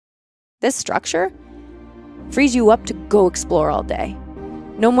This structure frees you up to go explore all day.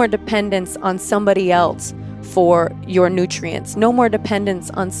 No more dependence on somebody else for your nutrients. No more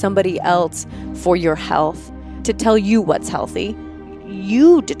dependence on somebody else for your health to tell you what's healthy.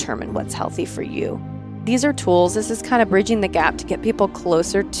 You determine what's healthy for you. These are tools. This is kind of bridging the gap to get people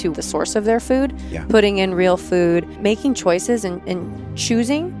closer to the source of their food, putting in real food, making choices and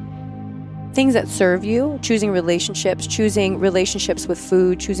choosing things that serve you, choosing relationships with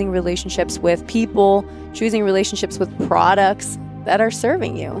food, choosing relationships with people, choosing relationships with products that are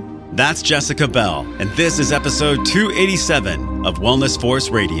serving you. That's Jessica Bell, and this is episode 287 of Wellness Force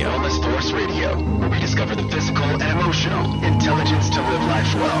Radio. Wellness Force Radio, where we discover the physical and emotional intelligence to live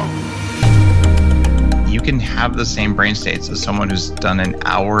life well. You can have the same brain states as someone who's done an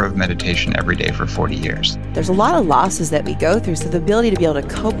hour of meditation every day for 40 years. There's a lot of losses that we go through, so the ability to be able to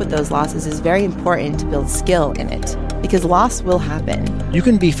cope with those losses is very important to build skill in it, because loss will happen. You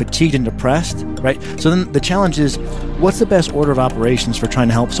can be fatigued and depressed, right? So then the challenge is, what's the best order of operations for trying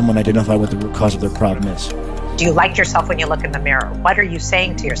to help someone identify what the root cause of their problem is? Do you like yourself when you look in the mirror? What are you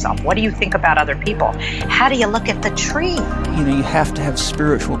saying to yourself? What do you think about other people? How do you look at the tree? You have to have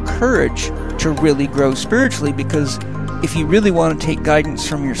spiritual courage to really grow spiritually, because if you really want to take guidance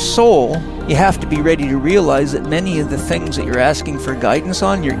from your soul, you have to be ready to realize that many of the things that you're asking for guidance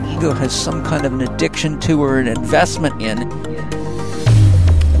on, your ego has some kind of an addiction to or an investment in.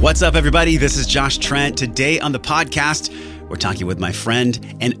 What's up, everybody? This is Josh Trent. Today on the podcast, we're talking with my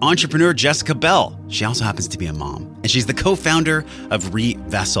friend and entrepreneur, Jessica Bell. She also happens to be a mom, and she's the co-founder of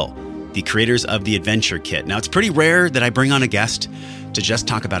reVessel, the creators of the Adventure Kit. Now, it's pretty rare that I bring on a guest to just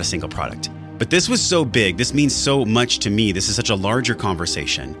talk about a single product. But this was so big, this means so much to me. This is such a larger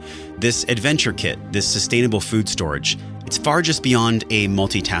conversation. This Adventure Kit, this sustainable food storage, it's far just beyond a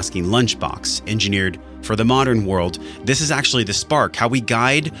multitasking lunchbox engineered for the modern world. This is actually the spark, how we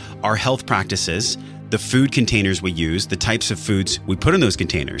guide our health practices, the food containers we use, the types of foods we put in those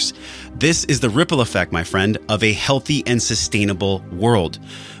containers. This is the ripple effect, my friend, of a healthy and sustainable world.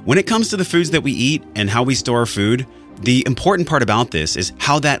 When it comes to the foods that we eat and how we store our food, the important part about this is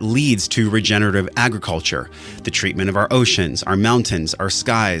how that leads to regenerative agriculture, the treatment of our oceans, our mountains, our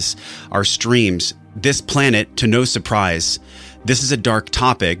skies, our streams. This planet, to no surprise, this is a dark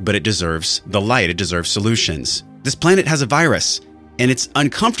topic, but it deserves the light. It deserves solutions. This planet has a virus, and it's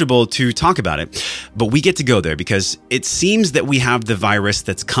uncomfortable to talk about it, but we get to go there because it seems that we have the virus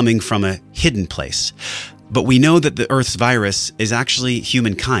that's coming from a hidden place. But we know that the Earth's virus is actually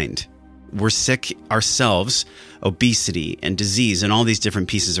humankind. We're sick ourselves. Obesity and disease and all these different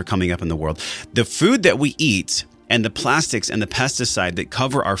pieces are coming up in the world. The food that we eat and the plastics and the pesticide that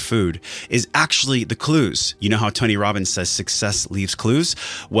cover our food is actually the clues. You know how Tony Robbins says success leaves clues?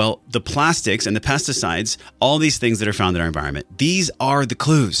 Well, the plastics and the pesticides, all these things that are found in our environment, these are the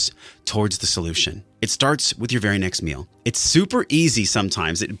clues towards the solution. It starts with your very next meal. It's super easy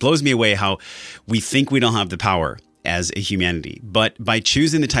sometimes. It blows me away how we think we don't have the power as a humanity. But by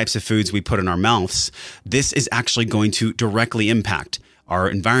choosing the types of foods we put in our mouths, this is actually going to directly impact our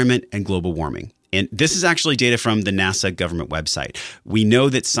environment and global warming. And this is actually data from the NASA government website. We know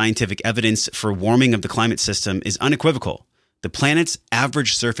that scientific evidence for warming of the climate system is unequivocal. The planet's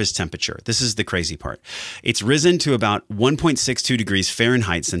average surface temperature, this is the crazy part, it's risen to about 1.62 degrees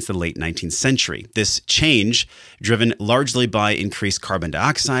Fahrenheit since the late 19th century. This change, driven largely by increased carbon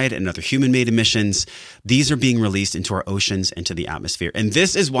dioxide and other human-made emissions, these are being released into our oceans and to the atmosphere. And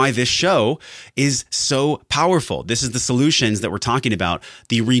this is why this show is so powerful. This is the solutions that we're talking about,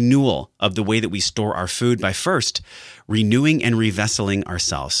 the renewal of the way that we store our food by first renewing and revesseling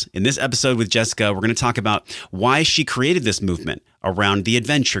ourselves. In this episode with Jessica, we're going to talk about why she created this movement around the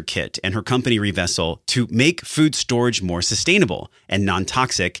Adventure Kit and her company reVessel to make food storage more sustainable and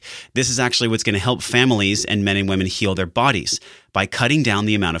non-toxic. This is actually what's going to help families and men and women heal their bodies by cutting down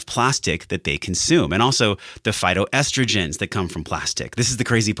the amount of plastic that they consume, and also the phytoestrogens that come from plastic. This is the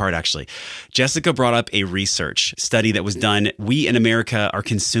crazy part, actually. Jessica brought up a research study that was done. We in America are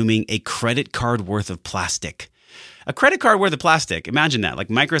consuming a credit card worth of plastic. A credit card worth of plastic. Imagine that.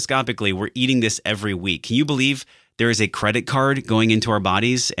 Like microscopically, we're eating this every week. Can you believe there is a credit card going into our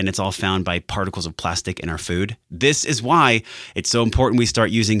bodies and it's all found by particles of plastic in our food? This is why it's so important we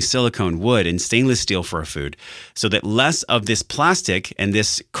start using silicone, wood, and stainless steel for our food so that less of this plastic and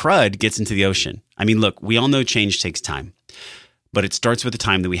this crud gets into the ocean. I mean, look, we all know change takes time, but it starts with the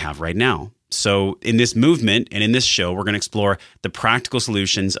time that we have right now. So in this movement and in this show, we're going to explore the practical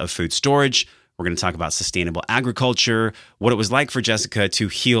solutions of food storage, We're going to talk about sustainable agriculture, what it was like for Jessica to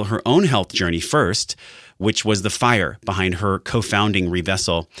heal her own health journey first, which was the fire behind her co-founding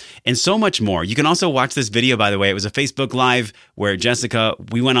reVessel, and so much more. You can also watch this video, by the way. It was a Facebook Live where Jessica,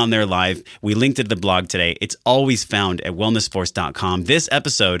 we went on there live. We linked it to the blog today. It's always found at wellnessforce.com. This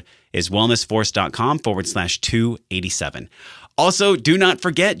episode is wellnessforce.com/287. Also, do not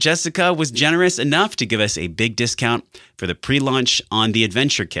forget, Jessica was generous enough to give us a big discount for the pre-launch on the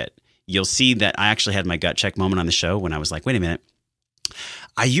Adventure Kit. You'll see that I actually had my gut check moment on the show when I was like, wait a minute.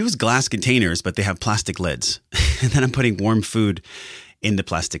 I use glass containers, but they have plastic lids. And then I'm putting warm food in the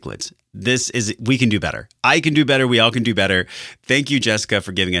plastic lids. We can do better. I can do better. We all can do better. Thank you, Jessica,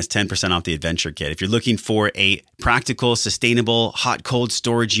 for giving us 10% off the Adventure Kit. If you're looking for a practical, sustainable, hot, cold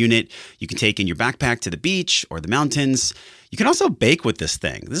storage unit you can take in your backpack to the beach or the mountains, you can also bake with this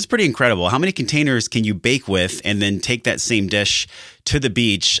thing. This is pretty incredible. How many containers can you bake with and then take that same dish to the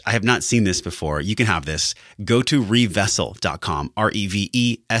beach? I have not seen this before. You can have this. Go to reVessel.com,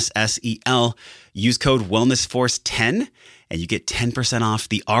 REVESSEL. Use code WellnessForce10 and you get 10% off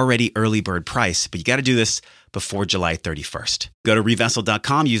the already early bird price. But you got to do this before July 31st. Go to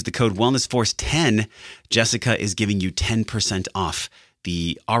reVessel.com, use the code WellnessForce10. Jessica is giving you 10% off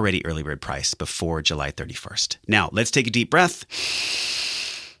the already early bird price before July 31st. Now, let's take a deep breath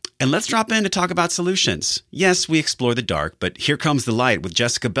and let's drop in to talk about solutions. Yes, we explore the dark, but here comes the light with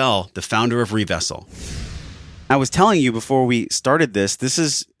Jessica Bell, the founder of reVessel. I was telling you before we started this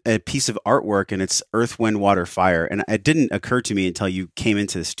is a piece of artwork and it's Earth, Wind, Water, Fire. And it didn't occur to me until you came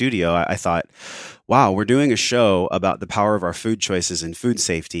into the studio. I thought, wow, we're doing a show about the power of our food choices and food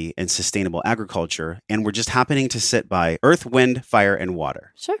safety and sustainable agriculture. And we're just happening to sit by Earth, Wind, Fire, and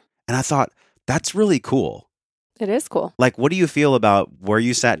Water. Sure. And I thought, that's really cool. It is cool. Like, what do you feel about where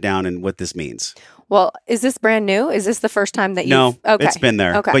you sat down and what this means? Well, is this brand new? Is this the first time that you've... No, okay. It's been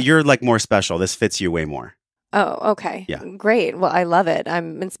there. Okay. But you're like more special. This fits you way more. Oh, okay. Yeah. Great. Well, I love it.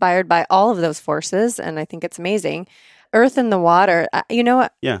 I'm inspired by all of those forces, and I think it's amazing. Earth and the water, you know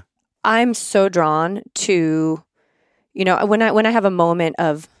what? Yeah. I'm so drawn to, you know, when I have a moment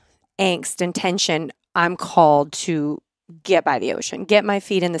of angst and tension, I'm called to get by the ocean, get my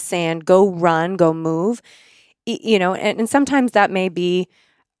feet in the sand, go run, go move, you know, and sometimes that may be,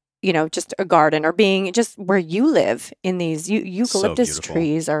 just a garden or being just where you live in these eucalyptus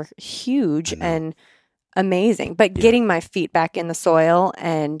trees are huge and amazing. But getting my feet back in the soil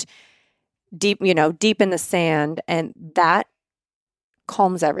and deep in the sand, and that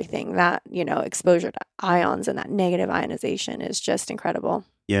calms everything. That, exposure to ions and that negative ionization is just incredible.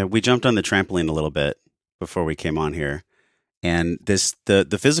 Yeah, we jumped on the trampoline a little bit before we came on here. And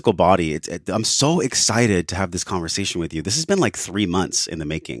the physical body, I'm so excited to have this conversation with you. This has been like 3 months in the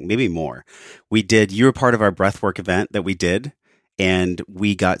making, maybe more. You were part of our breathwork event that we did, and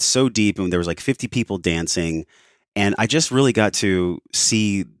we got so deep, and there was like 50 people dancing, and I just really got to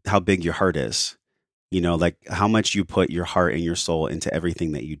see how big your heart is, like how much you put your heart and your soul into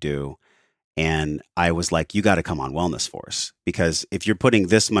everything that you do. And I was like, you got to come on Wellness Force, because if you're putting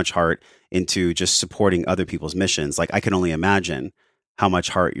this much heart into just supporting other people's missions, like I can only imagine how much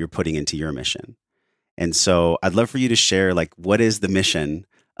heart you're putting into your mission. And so I'd love for you to share, like, what is the mission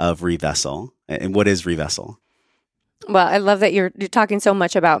of reVessel, and what is reVessel? Well, I love that you're talking so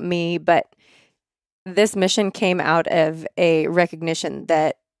much about me, but this mission came out of a recognition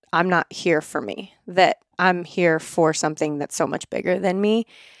that I'm not here for me, that I'm here for something that's so much bigger than me.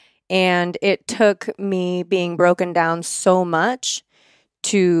 And it took me being broken down so much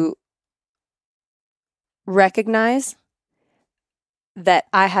to recognize that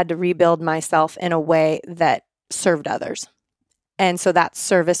I had to rebuild myself in a way that served others. And so that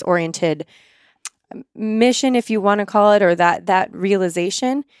service-oriented mission, if you want to call it, or that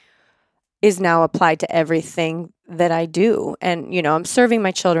realization is now applied to everything that I do. And, I'm serving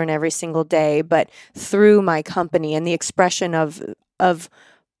my children every single day, but through my company, and the expression of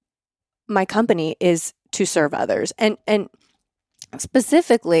my company is to serve others, and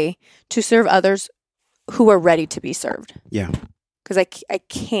specifically to serve others who are ready to be served. Yeah. Because I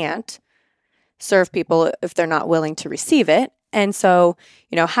can't serve people if they're not willing to receive it. And so,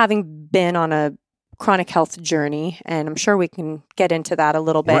 having been on a chronic health journey, and I'm sure we can get into that a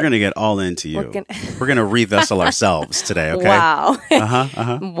little bit. We're going to get all into you. We're going to reVessel ourselves today, okay? Wow.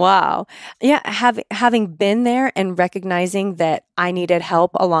 Uh-huh. Wow. Yeah, having been there and recognizing that I needed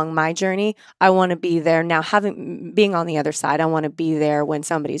help along my journey, I want to be there now. Being on the other side, I want to be there when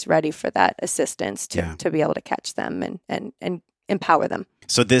somebody's ready for that assistance to be able to catch them and empower them.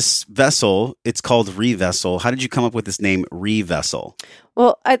 So this vessel, it's called reVessel. How did you come up with this name, reVessel?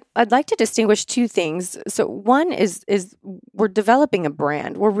 Well, I'd like to distinguish two things. So one is we're developing a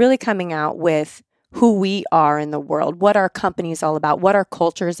brand. We're really coming out with who we are in the world, what our company is all about, what our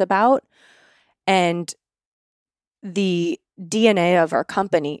culture is about. And the DNA of our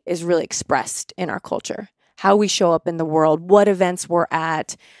company is really expressed in our culture, how we show up in the world, what events we're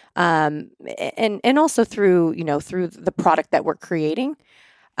at, and also through the product that we're creating.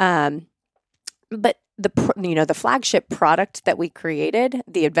 But the flagship product that we created,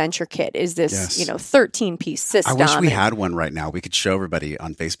 the Adventure Kit, is this 13-piece system. I wish we had one right now. We could show everybody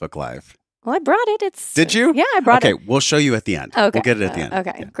on Facebook Live. Well, I brought it. Did you? Yeah, I brought it. Okay, we'll show you at the end. Okay. We'll get it at the end.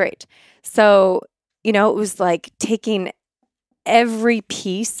 Okay, great. So, it was like taking every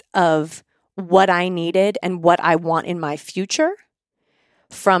piece of what I needed and what I want in my future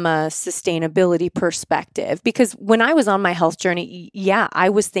from a sustainability perspective. Because when I was on my health journey, I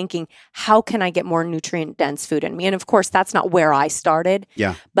was thinking, how can I get more nutrient-dense food in me? And of course, that's not where I started.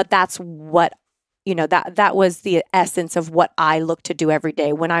 Yeah. But that's what, that was the essence of what I looked to do every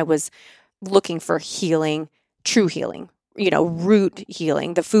day when I was looking for healing, true healing, root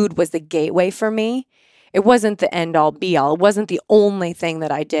healing. The food was the gateway for me. It wasn't the end all be all. It wasn't the only thing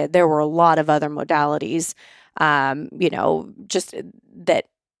that I did. There were a lot of other modalities, just that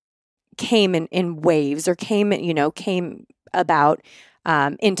came in waves or came about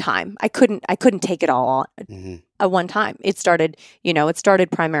in time. I couldn't take it all on at one time. It started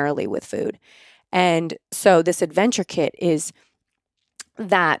primarily with food. And so this Adventure Kit is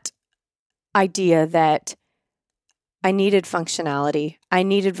that idea that I needed functionality, I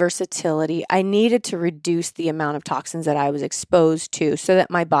needed versatility, I needed to reduce the amount of toxins that I was exposed to so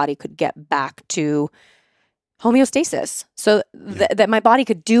that my body could get back to homeostasis, so that my body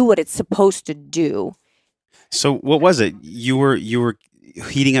could do what it's supposed to do. So what was it? You were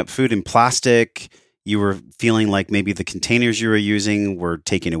heating up food in plastic. You were feeling like maybe the containers you were using were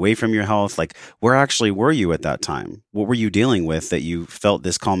taking away from your health. Like, where actually were you at that time? What were you dealing with that you felt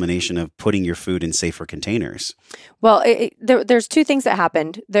this culmination of putting your food in safer containers? Well, there's two things that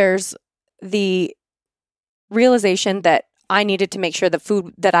happened. There's the realization that I needed to make sure the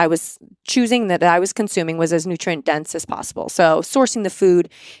food that I was choosing, that I was consuming, was as nutrient dense as possible. So sourcing the food,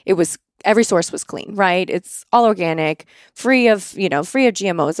 every source was clean, right? It's all organic, free of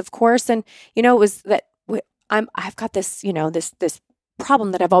GMOs, of course. And, it was that I've got this, this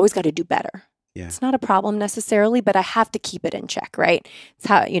problem that I've always got to do better. Yeah. It's not a problem necessarily, but I have to keep it in check, right? It's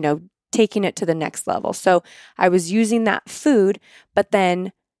how, taking it to the next level. So I was using that food, but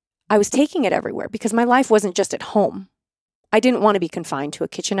then I was taking it everywhere because my life wasn't just at home. I didn't want to be confined to a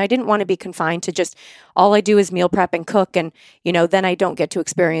kitchen. I didn't want to be confined to just all I do is meal prep and cook. And, then I don't get to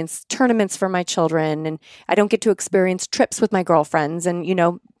experience tournaments for my children. And I don't get to experience trips with my girlfriends and,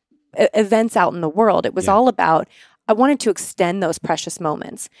 events out in the world. It was all about, I wanted to extend those precious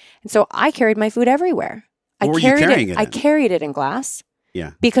moments. And so I carried my food everywhere. Where were you carrying it in? I carried it in glass.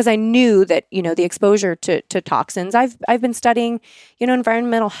 Yeah. Because I knew that, the exposure to toxins. I've been studying,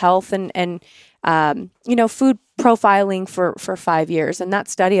 environmental health and food profiling for 5 years. And that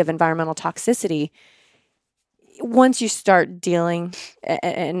study of environmental toxicity, once you start dealing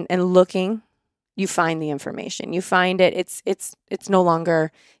and looking, you find the information. You find it. It's no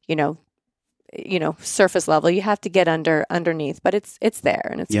longer, surface level. You have to get underneath, but it's there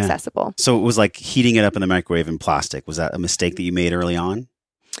and it's accessible. So it was like heating it up in the microwave in plastic. Was that a mistake that you made early on?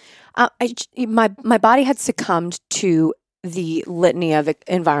 My body had succumbed to the litany of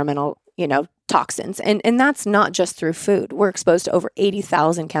environmental, toxins. And that's not just through food. We're exposed to over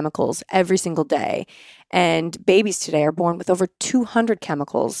 80,000 chemicals every single day. And babies today are born with over 200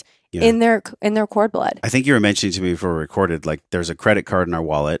 chemicals in their cord blood. I think you were mentioning to me before we recorded, like there's a credit card in our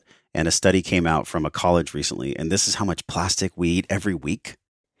wallet and a study came out from a college recently. And this is how much plastic we eat every week.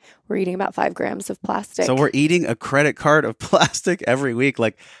 We're eating about 5 grams of plastic. So we're eating a credit card of plastic every week.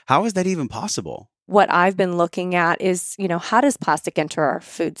 Like, how is that even possible? What I've been looking at is, how does plastic enter our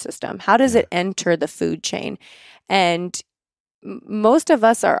food system? How does it enter the food chain? And most of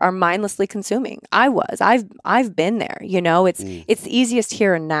us are mindlessly consuming. I've been there, it's the easiest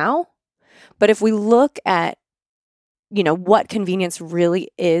here and now. But if we look at, what convenience really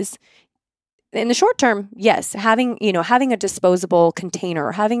is, in the short term, yes, having a disposable container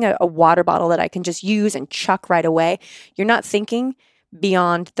or having a water bottle that I can just use and chuck right away, you're not thinking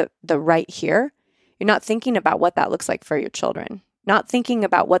beyond the right here. You're not thinking about what that looks like for your children, not thinking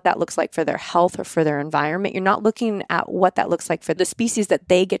about what that looks like for their health or for their environment. You're not looking at what that looks like for the species that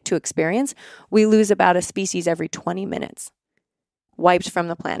they get to experience. We lose about a species every 20 minutes, wiped from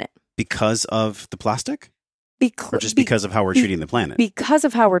the planet. Because of the plastic? or just because of how we're treating the planet? Because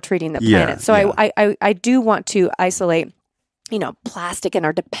of how we're treating the planet. So I do want to isolate, plastic and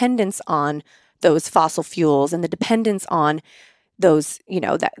our dependence on those fossil fuels and the dependence on those,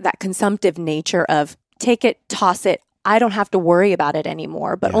 that consumptive nature of take it, toss it. I don't have to worry about it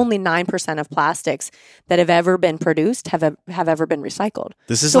anymore. But only 9% of plastics that have ever been produced have ever been recycled.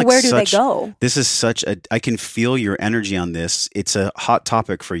 So where do they go? This is I can feel your energy on this. It's a hot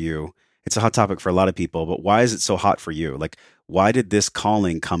topic for you. It's a hot topic for a lot of people, but why is it so hot for you? Like, why did this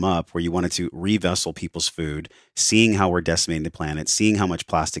calling come up where you wanted to reVessel people's food, seeing how we're decimating the planet, seeing how much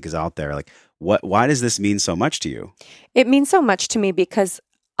plastic is out there? Like, why does this mean so much to you? It means so much to me because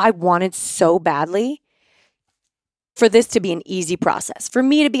I wanted so badly for this to be an easy process, for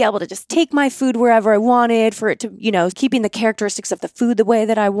me to be able to just take my food wherever I wanted, for it to, keeping the characteristics of the food the way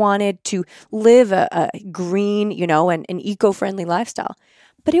that I wanted, to live a green, and an eco-friendly lifestyle.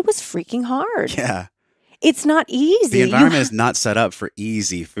 But it was freaking hard. Yeah. It's not easy. The environment is not set up for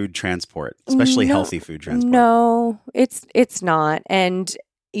easy food transport, especially healthy food transport. No, it's not. And,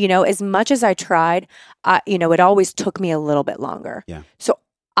 as much as I tried, it always took me a little bit longer. Yeah. So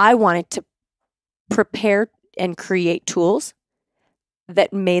I wanted to prepare and create tools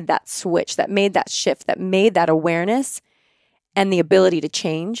that made that switch, that made that shift, that made that awareness and the ability to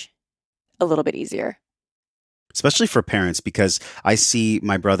change a little bit easier. Especially for parents, because I see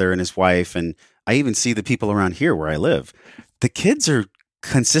my brother and his wife, and I even see the people around here where I live. The kids are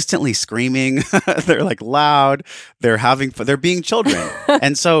consistently screaming. They're like loud. They're having fun. They're being children.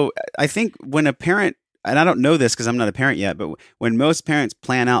 And so I think when a parent, and I don't know this because I'm not a parent yet, but when most parents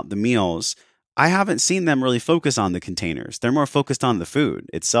plan out the meals, I haven't seen them really focus on the containers. They're more focused on the food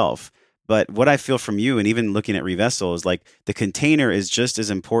itself. But what I feel from you, and even looking at reVessel, is like the container is just as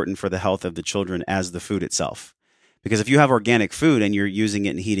important for the health of the children as the food itself. Because if you have organic food and you're using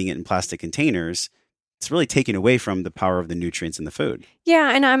it and heating it in plastic containers, it's really taking away from the power of the nutrients in the food.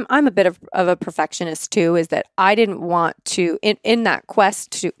 Yeah, and I'm a bit of a perfectionist too, is that I didn't want to, in that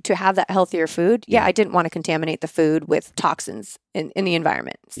quest to have that healthier food, I didn't want to contaminate the food with toxins in the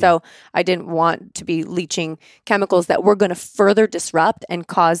environment. So I didn't want to be leaching chemicals that were going to further disrupt and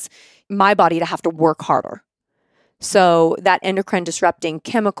cause my body to have to work harder. So that endocrine disrupting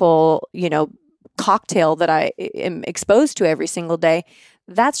chemical, cocktail that I am exposed to every single day,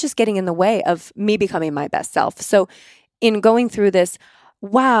 that's just getting in the way of me becoming my best self. So in going through this,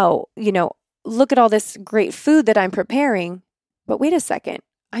 wow, look at all this great food that I'm preparing, but wait a second,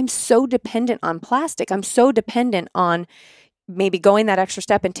 I'm so dependent on plastic. I'm so dependent on maybe going that extra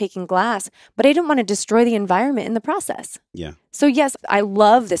step and taking glass, but I didn't want to destroy the environment in the process. Yeah. So yes, I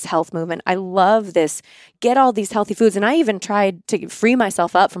love this health movement. I love this, get all these healthy foods. And I even tried to free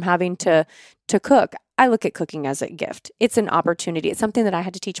myself up from having to cook. I look at cooking as a gift. It's an opportunity. It's something that I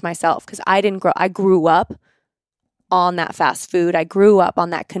had to teach myself because I grew up on that fast food. I grew up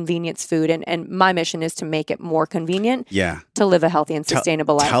on that convenience food. And my mission is to make it more convenient to live a healthy and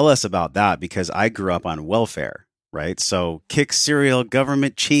sustainable life. Tell us about that, because I grew up on welfare, right? So kick cereal,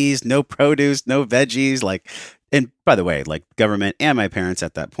 government cheese, no produce, no veggies. And by the way, government and my parents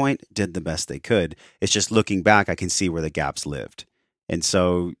at that point did the best they could. It's just looking back, I can see where the gaps lived. And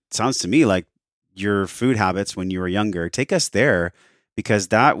so it sounds to me like your food habits when you were younger, take us there, because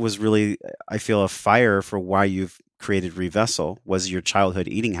that was really, I feel, a fire for why you've created reVessel, was your childhood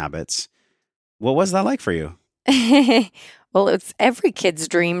eating habits. What was that like for you? Well, it's every kid's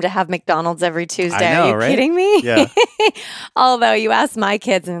dream to have McDonald's every Tuesday. I know, Are you right? kidding me? Yeah. Although you ask my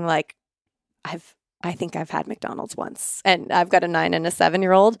kids and I think I've had McDonald's once, and I've got a 9 and a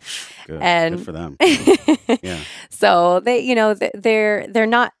 7-year-old. Good for them. Yeah. So they, they're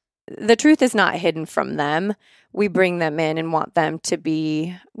not, the truth is not hidden from them. We bring them in and want them to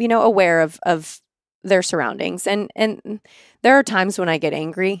be, aware of their surroundings. And there are times when I get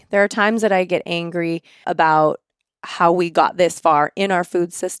angry. There are times that I get angry about how we got this far in our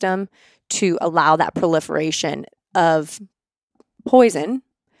food system to allow that proliferation of poison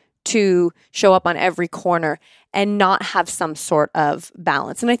to show up on every corner and not have some sort of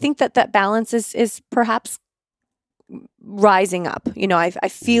balance. And I think that balance is perhaps rising up. I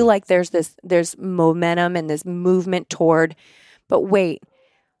feel like there's momentum and this movement toward, but wait,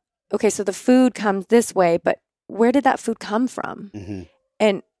 okay, so the food comes this way, but where did that food come from? Mm-hmm.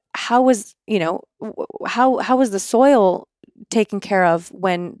 And how was the soil taken care of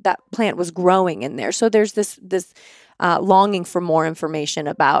when that plant was growing in there? So there's this longing for more information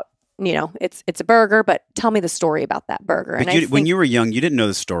about, it's a burger, but tell me the story about that burger. But when you were young, you didn't know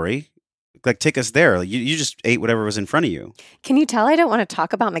the story. Like, take us there. Like, you just ate whatever was in front of you. Can you tell I don't want to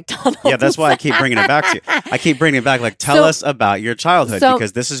talk about McDonald's? Yeah, that's why I keep bringing it back to you. I keep bringing it back. Like, tell us about your childhood,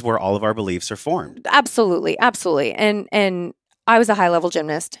 because this is where all of our beliefs are formed. Absolutely. Absolutely. And I was a high-level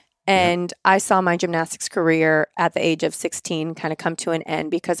gymnast. And I saw my gymnastics career at the age of 16 kind of come to an end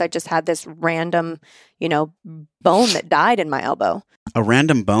because I just had this random, bone that died in my elbow. A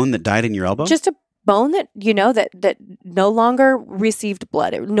random bone that died in your elbow? Just a bone that, that no longer received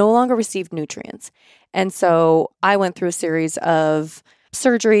blood. It no longer received nutrients. And so I went through a series of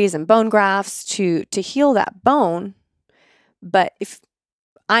surgeries and bone grafts to heal that bone. But if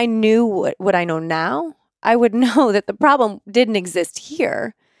I knew what I know now, I would know that the problem didn't exist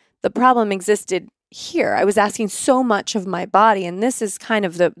here. The problem existed here. I was asking so much of my body, and this is kind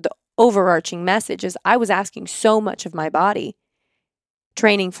of the overarching message, is I was asking so much of my body,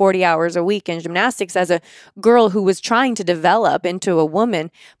 training 40 hours a week in gymnastics as a girl who was trying to develop into a woman,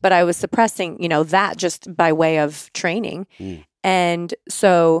 but I was suppressing, that just by way of training. And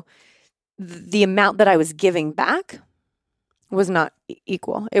so the amount that I was giving back was not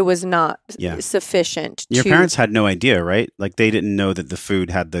equal. It was not sufficient. Your parents had no idea, right? Like, they didn't know that the food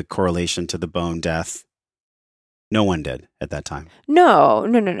had the correlation to the bone death. No one did at that time. No.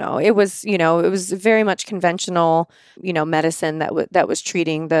 It was, it was very much conventional, medicine that was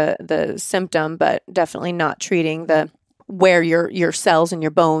treating the symptom, but definitely not treating where your cells and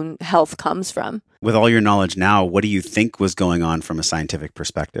your bone health comes from. With all your knowledge now, what do you think was going on from a scientific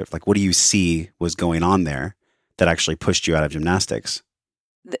perspective? Like, what do you see was going on there that actually pushed you out of gymnastics?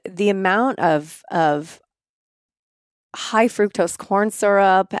 The amount of high fructose corn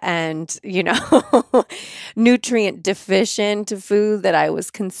syrup and, nutrient deficient food that I was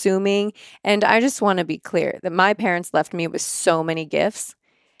consuming. And I just want to be clear that my parents left me with so many gifts.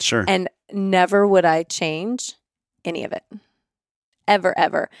 Sure. And never would I change any of it.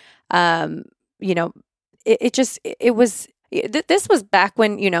 Ever. This was back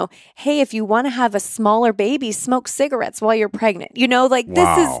when, hey, if you want to have a smaller baby, smoke cigarettes while you're pregnant.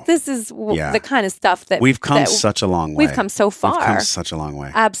 Wow. This is the kind of stuff that we've come such a long way. We've come so far. We've come such a long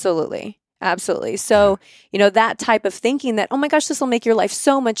way. Absolutely. So, that type of thinking that, oh my gosh, this will make your life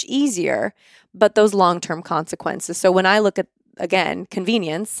so much easier, but those long-term consequences. So when I look at, again,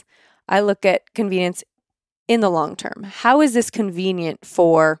 convenience, I look at convenience in the long term. How is this convenient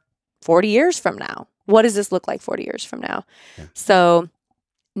for 40 years from now? What does this look like 40 years from now? Yeah. So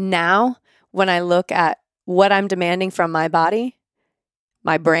now when I look at what I'm demanding from my body,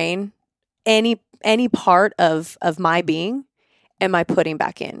 my brain, any part of my being, am I putting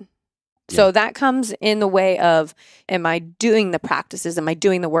back in? Yeah. So that comes in the way of, am I doing the practices? Am I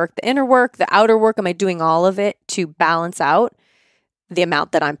doing the work, the inner work, the outer work? Am I doing all of it to balance out the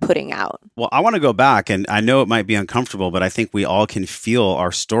amount that I'm putting out? Well, I want to go back, and I know it might be uncomfortable, but I think we all can feel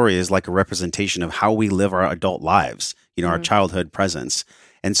our story is like a representation of how we live our adult lives, our childhood presence.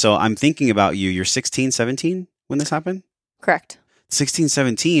 And so I'm thinking about you. You're 16, 17 when this happened? Correct. 16,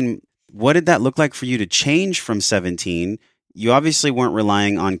 17. What did that look like for you to change from 17? You obviously weren't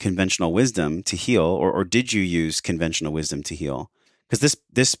relying on conventional wisdom to heal, or did you use conventional wisdom to heal? Because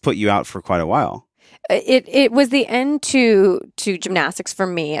this put you out for quite a while. It was the end to gymnastics for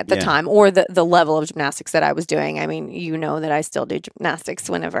me at the time, or the level of gymnastics that I was doing. I mean, that I still do gymnastics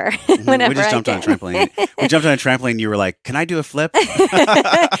whenever. We just jumped on a trampoline. We jumped on a trampoline. You were like, "Can I do a flip?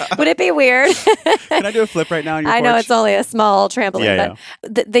 Would it be weird? Can I do a flip right now on your porch?" I know it's only a small trampoline,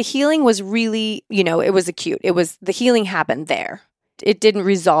 but the healing was really, it was acute. It was, the healing happened there. It didn't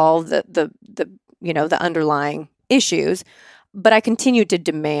resolve the underlying issues. But I continued to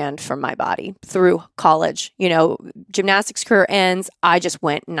demand from my body through college. Gymnastics career ends. I just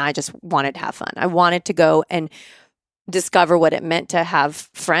went and I just wanted to have fun. I wanted to go and discover what it meant to have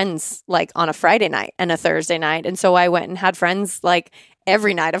friends like on a Friday night and a Thursday night. And so I went and had friends like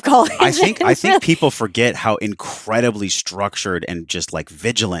every night of college. I think people forget how incredibly structured and just like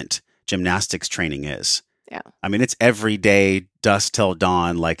vigilant gymnastics training is. Yeah. I mean, it's every day, dusk till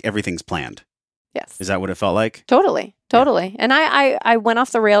dawn, like everything's planned. Yes. Is that what it felt like? Totally. And I went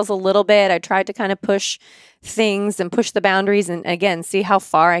off the rails a little bit. I tried to kind of push things and push the boundaries and, again, see how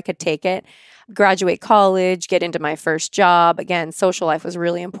far I could take it. Graduate college, get into my first job. Again, social life was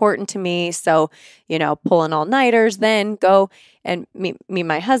really important to me. So, pulling all-nighters, then go and meet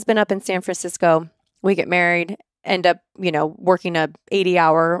my husband up in San Francisco. We get married, end up, working a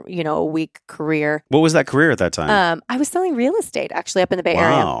 80-hour, a week career. What was that career at that time? I was selling real estate, actually, up in the Bay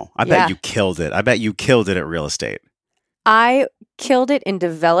Area. Wow. I bet you killed it. I bet you killed it at real estate. I killed it in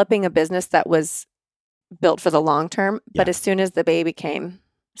developing a business that was built for the long term, but as soon as the baby came.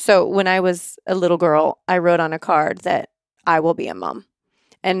 So when I was a little girl, I wrote on a card that I will be a mom.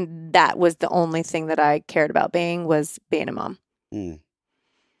 And that was the only thing that I cared about being a mom.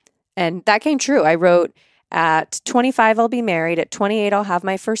 And that came true. I wrote, at 25, I'll be married. At 28, I'll have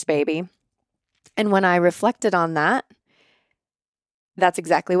my first baby. And when I reflected on that, that's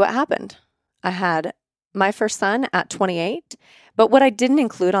exactly what happened. I had my first son at 28. But what I didn't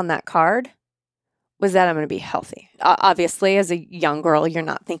include on that card was that I'm going to be healthy. Obviously, as a young girl, you're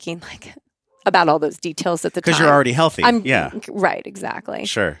not thinking like about all those details at the time. Because you're already healthy. Right, exactly.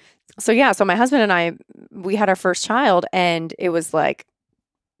 Sure. So my husband and I, we had our first child, and it was like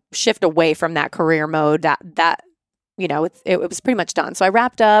shift away from that career mode. That it was pretty much done. So I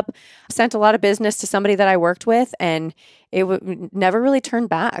wrapped up, sent a lot of business to somebody that I worked with, and it never really turned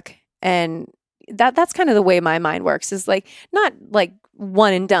back. And that's kind of the way my mind works, is like not like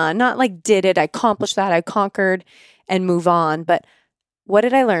one and done, not like did it, I accomplished that, I conquered and move on. But what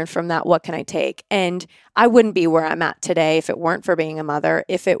did I learn from that? What can I take? And I wouldn't be where I'm at today if it weren't for being a mother,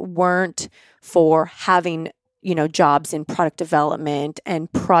 if it weren't for having, jobs in product development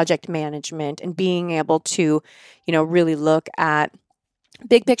and project management and being able to, really look at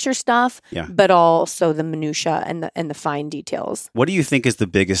big picture stuff, but also the minutia and the fine details. What do you think is the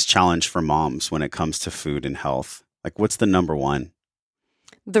biggest challenge for moms when it comes to food and health? Like, what's the number one?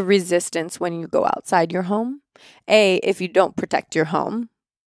 The resistance when you go outside your home. If you don't protect your home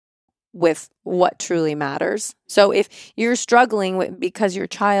with what truly matters. So if you're struggling because your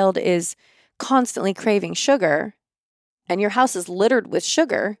child is constantly craving sugar and your house is littered with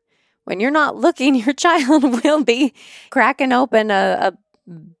sugar, when you're not looking, your child will be cracking open a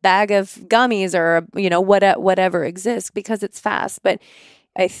bag of gummies or, whatever exists because it's fast. But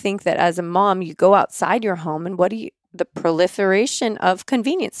I think that as a mom, you go outside your home and the proliferation of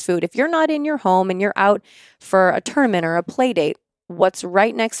convenience food. If you're not in your home and you're out for a tournament or a play date, what's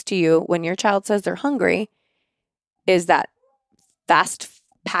right next to you when your child says they're hungry is that fast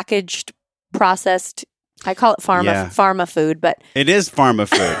packaged, processed, I call it pharma food, but it is pharma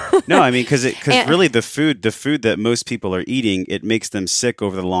food. No, I mean, because really the food that most people are eating, it makes them sick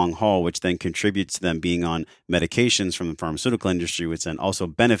over the long haul, which then contributes to them being on medications from the pharmaceutical industry, which then also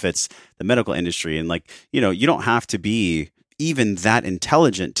benefits the medical industry. And you don't have to be even that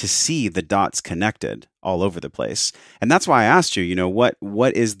intelligent to see the dots connected all over the place. And that's why I asked you,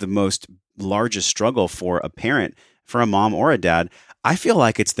 what is the most largest struggle for a parent, for a mom or a dad? I feel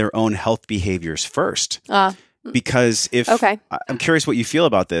like it's their own health behaviors first. Because I'm curious what you feel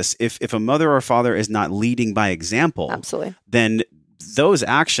about this. If a mother or father is not leading by example, absolutely, then those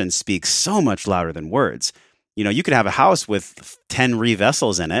actions speak so much louder than words. You could have a house with 10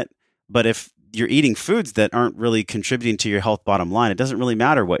 reVessels in it, but if you're eating foods that aren't really contributing to your health bottom line, it doesn't really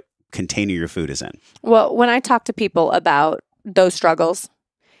matter what container your food is in. Well, when I talk to people about those struggles,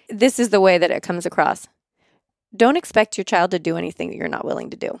 this is the way that it comes across. Don't expect your child to do anything that you're not willing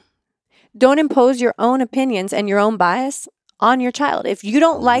to do. Don't impose your own opinions and your own bias on your child. If you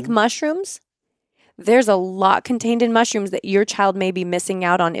don't like mushrooms, there's a lot contained in mushrooms that your child may be missing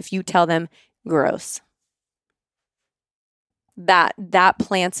out on if you tell them gross. That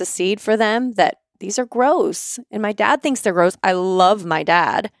plants a seed for them that these are gross. And my dad thinks they're gross. I love my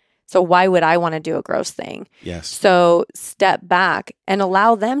dad. So why would I want to do a gross thing? Yes. So step back and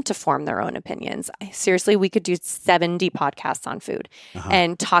allow them to form their own opinions. Seriously, we could do 70 podcasts on food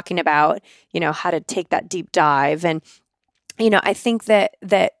and talking about, how to take that deep dive. And, I think that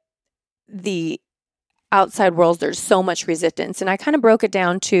the outside world, there's so much resistance. And I kind of broke it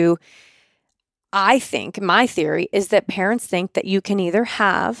down to, I think my theory is that parents think that you can either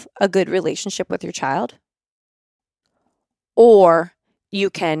have a good relationship with your child or you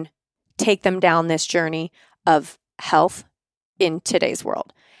can take them down this journey of health in today's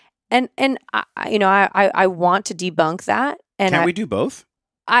world. And I want to debunk that. And can we do both?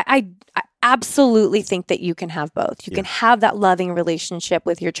 I absolutely think that you can have both. You can have that loving relationship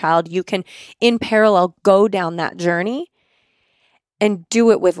with your child. You can, in parallel, go down that journey and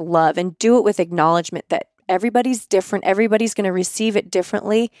do it with love and do it with acknowledgement that everybody's different. Everybody's going to receive it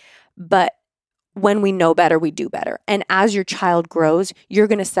differently. But when we know better, we do better. And as your child grows, you're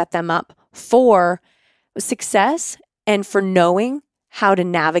going to set them up for success and for knowing how to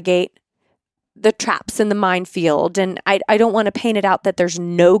navigate the traps in the minefield. And I don't want to paint it out that there's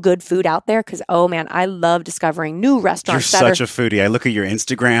no good food out there because, oh man, I love discovering new restaurants. You're such a foodie. I look at your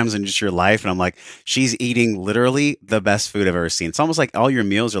Instagrams and just your life and I'm like, she's eating literally the best food I've ever seen. It's almost like all your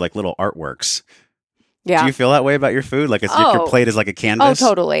meals are like little artworks. Yeah. Do you feel that way about your food? Like your plate is like a canvas? Oh,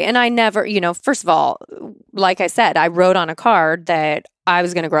 totally. And I never, first of all, like I said, I wrote on a card that I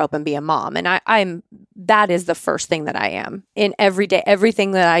was going to grow up and be a mom. And that is the first thing that I am in every day.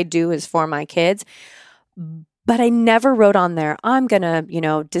 Everything that I do is for my kids. But I never wrote on there, I'm going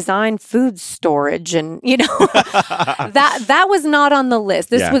to, design food storage. And, that was not on the list.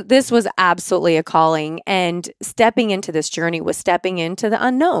 This was absolutely a calling. And stepping into this journey was stepping into the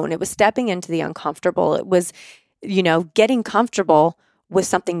unknown. It was stepping into the uncomfortable. It was, getting comfortable with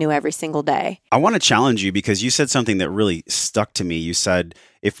something new every single day. I want to challenge you because you said something that really stuck to me. You said,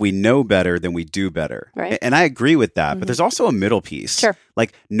 if we know better, then we do better. Right. And I agree with that. But there's also a middle piece. Sure.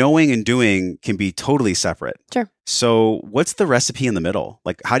 Like knowing and doing can be totally separate. Sure. So what's the recipe in the middle?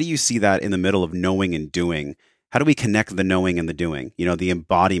 Like, how do you see that in the middle of knowing and doing? How do we connect the knowing and the doing? The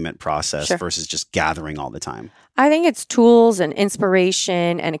embodiment process versus just gathering all the time. I think it's tools and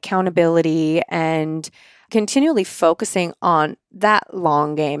inspiration and accountability and continually focusing on that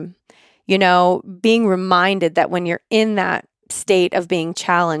long game, being reminded that when you're in that state of being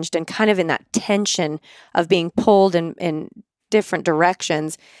challenged and kind of in that tension of being pulled in different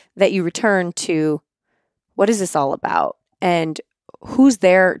directions, that you return to, what is this all about? And who's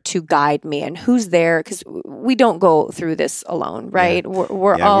there to guide me and who's there? Because we don't go through this alone, right? Yeah.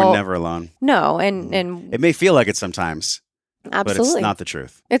 We're never alone. No. And it may feel like it sometimes, absolutely. But it's not the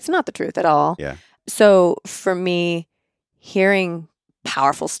truth. It's not the truth at all. Yeah. So for me, hearing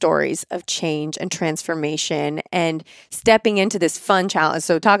powerful stories of change and transformation and stepping into this fun challenge.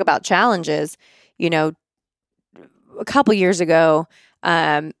 So talk about challenges, a couple years ago,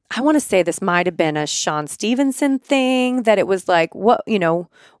 I want to say this might have been a Sean Stevenson thing, that it was like, what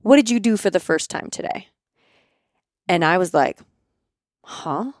did you do for the first time today? And I was like,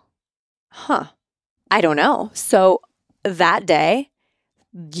 huh, I don't know. So that day,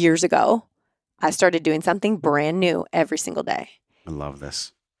 years ago, I started doing something brand new every single day. I love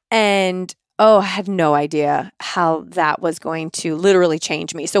this. And I had no idea how that was going to literally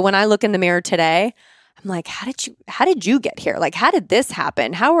change me. So when I look in the mirror today, I'm like, how did you get here? Like, how did this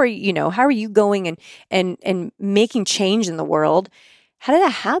happen? How are you going and making change in the world? How did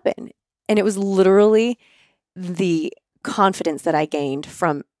that happen? And it was literally the confidence that I gained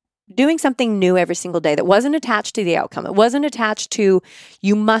from doing something new every single day that wasn't attached to the outcome. It wasn't attached to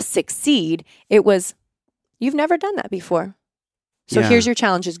you must succeed. It was, you've never done that before. So here's your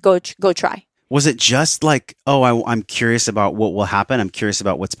challenges. Go try. Was it just like, I'm curious about what will happen? I'm curious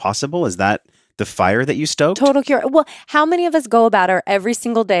about what's possible. Is that the fire that you stoked? Total curiosity. Well, how many of us go about our every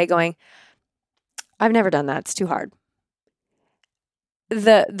single day going, I've never done that. It's too hard.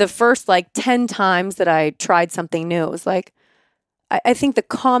 The first 10 times that I tried something new, it was like, I think the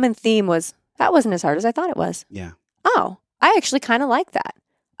common theme was, that wasn't as hard as I thought it was. Yeah. Oh, I actually kind of like that.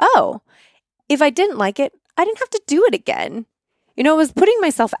 Oh, if I didn't like it, I didn't have to do it again. It was putting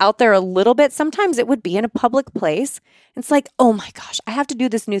myself out there a little bit. Sometimes it would be in a public place. It's like, oh my gosh, I have to do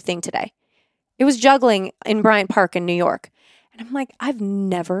this new thing today. It was juggling in Bryant Park in New York. And I'm like, I've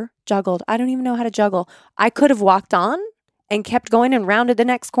never juggled. I don't even know how to juggle. I could have walked on and kept going and rounded the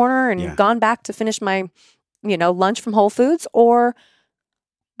next corner and gone back to finish my lunch from Whole Foods, or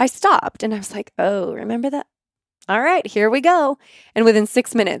I stopped and I was like, oh, remember that? All right, here we go. And within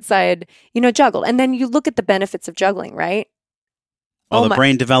 6 minutes, I had, juggled. And then you look at the benefits of juggling, right? All the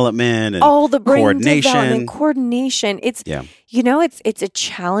brain development and all the brain coordination. Development, coordination. It's, it's a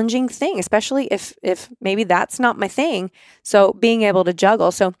challenging thing, especially if maybe that's not my thing. So being able to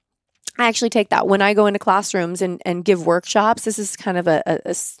juggle. So I actually take that when I go into classrooms and give workshops. This is kind of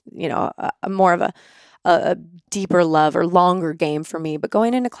a more of a deeper love or longer game for me. But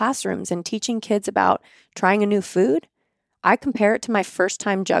going into classrooms and teaching kids about trying a new food, I compare it to my first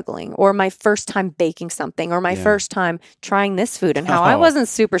time juggling or my first time baking something or my first time trying this food and how I wasn't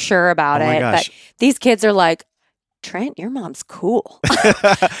super sure about it. But these kids are like, Trent, your mom's cool.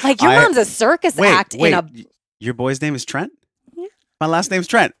 Like your mom's a circus act. Your boy's name is Trent? Yeah. My last name's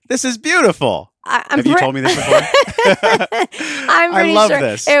Trent. This is beautiful. Have you told me this before? I'm pretty love sure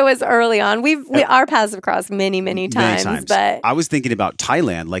this. It was early on. Our paths have crossed many times. But I was thinking about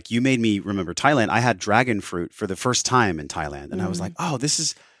Thailand. Like you made me remember Thailand. I had dragon fruit for the first time in Thailand, and I was like, "Oh, this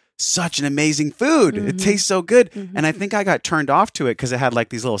is such an amazing food. It tastes so good." And I think I got turned off to it because it had like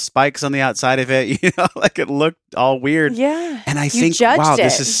these little spikes on the outside of it. Like it looked all weird. Yeah. And I think, wow,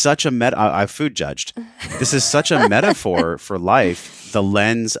 this is such a I food judged. This is such a metaphor for life. The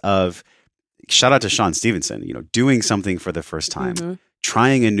lens of. Shout out to Sean Stevenson, doing something for the first time,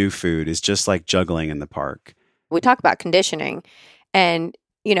 trying a new food is just like juggling in the park. We talk about conditioning. And,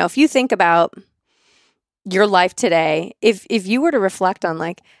 if you think about your life today, if you were to reflect on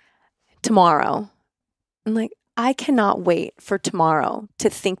like tomorrow, I'm like, I cannot wait for tomorrow to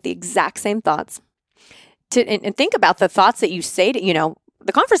think the exact same thoughts, and think about the thoughts that you say to,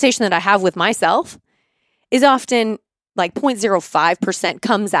 the conversation that I have with myself is often like 0.05%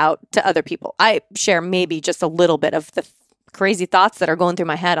 comes out to other people. I share maybe just a little bit of the crazy thoughts that are going through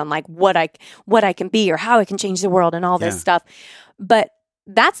my head on like what I can be or how I can change the world and all this stuff. But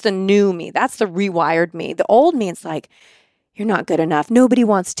that's the new me. That's the rewired me. The old me, it's like, you're not good enough. Nobody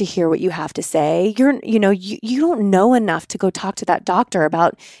wants to hear what you have to say. You don't know enough to go talk to that doctor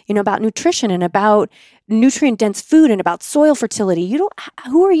about nutrition and about nutrient dense food and about soil fertility.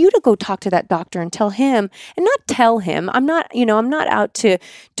 Who are you to go talk to that doctor and tell him, and not tell him. I'm not out to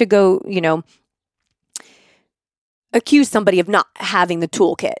go, accuse somebody of not having the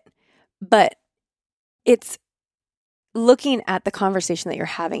toolkit, but it's looking at the conversation that you're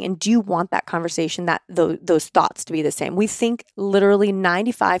having, and do you want that conversation, those thoughts to be the same? We think literally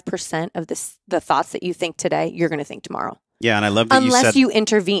 95% of the thoughts that you think today, you're going to think tomorrow. Yeah, and I love that unless you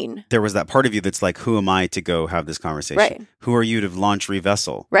intervene. There was that part of you that's like, who am I to go have this conversation? Right. Who are you to launch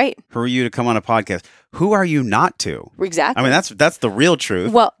reVessel? Right. Who are you to come on a podcast? Who are you not to? Exactly. I mean, that's the real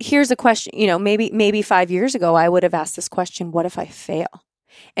truth. Well, here's a question. Maybe 5 years ago, I would have asked this question: what if I fail?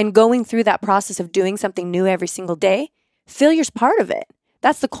 And going through that process of doing something new every single day, failure's part of it.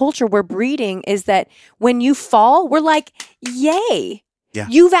 That's the culture we're breeding, is that when you fall, we're like, yay. Yeah.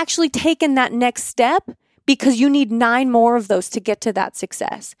 You've actually taken that next step, because you need 9 more of those to get to that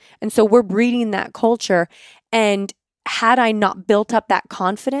success. And so we're breeding that culture. And had I not built up that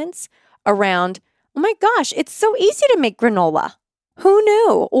confidence around, oh my gosh, it's so easy to make granola. Who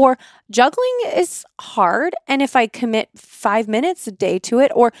knew? Or juggling is hard. And if I commit 5 minutes a day to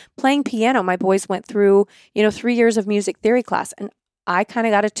it, or playing piano, my boys went through, 3 years of music theory class, and I kind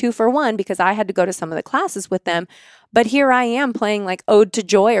of got a 2-for-1 because I had to go to some of the classes with them. But here I am playing like Ode to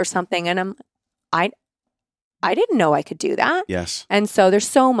Joy or something. And I didn't know I could do that. Yes. And so there's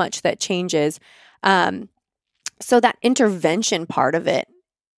so much that changes. So that intervention part of it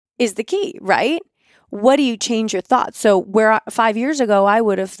is the key, right? What do you change your thoughts? So where 5 years ago, I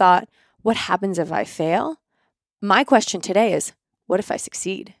would have thought, what happens if I fail? My question today is, what if I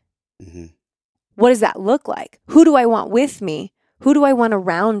succeed? Mm-hmm. What does that look like? Who do I want with me? Who do I want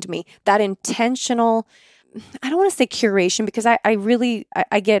around me? That intentional, I don't want to say curation, because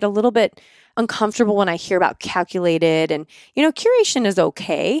I get a little bit uncomfortable when I hear about calculated, and, curation is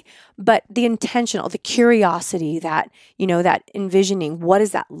okay, but the intentional, the curiosity, that envisioning, what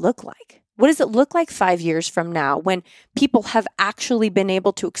does that look like? What does it look like 5 years from now when people have actually been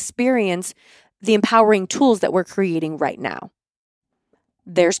able to experience the empowering tools that we're creating right now?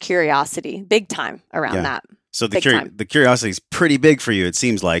 There's curiosity, big time around that. So the curiosity is pretty big for you, it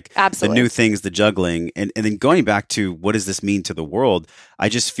seems like. Absolutely. The new things, the juggling. And then going back to what does this mean to the world, I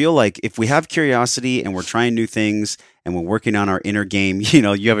just feel like if we have curiosity and we're trying new things and we're working on our inner game,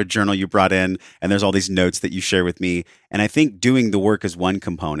 you have a journal you brought in and there's all these notes that you share with me. And I think doing the work is one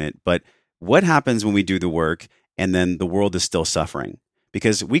component, but what happens when we do the work and then the world is still suffering?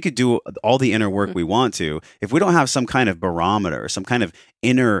 Because we could do all the inner work we want to. If we don't have some kind of barometer, some kind of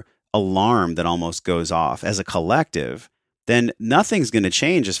inner alarm that almost goes off as a collective, then nothing's going to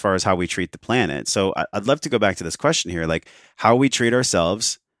change as far as how we treat the planet. So I'd love to go back to this question here, like how we treat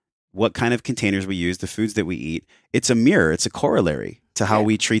ourselves, what kind of containers we use, the foods that we eat. It's a mirror. It's a corollary to how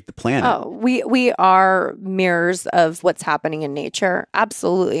we treat the planet. Oh, we are mirrors of what's happening in nature.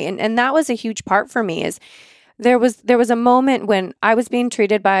 Absolutely. And that was a huge part for me. Is there was a moment when I was being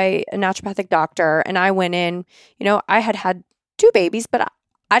treated by a naturopathic doctor, and I went in, I had 2 babies, but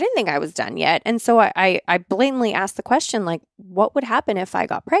I didn't think I was done yet. And so I blatantly asked the question, like, what would happen if I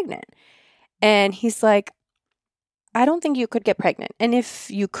got pregnant? And he's like, I don't think you could get pregnant. And if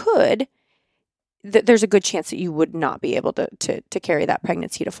you could, there's a good chance that you would not be able to carry that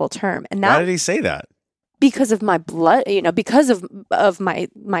pregnancy to full term. And why did he say that? Because of my blood, because of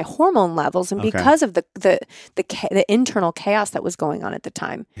my hormone levels, and because of the internal chaos that was going on at the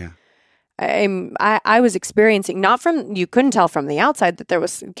time. Yeah. I was experiencing, you couldn't tell from the outside that there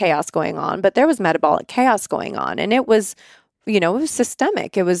was chaos going on, but there was metabolic chaos going on. And it was, it was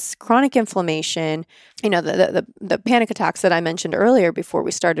systemic. It was chronic inflammation. The panic attacks that I mentioned earlier before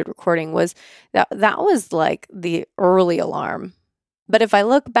we started recording was that was like the early alarm. But if I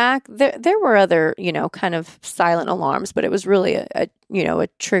look back, there were other, kind of silent alarms, but it was really a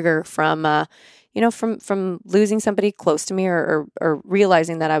trigger from from losing somebody close to me, or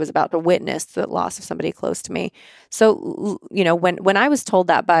realizing that I was about to witness the loss of somebody close to me. So, when I was told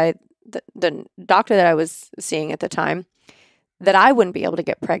that by the doctor that I was seeing at the time, that I wouldn't be able to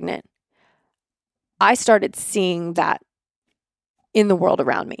get pregnant, I started seeing that in the world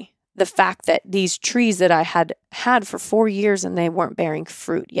around me. The fact that these trees that I had for 4 years and they weren't bearing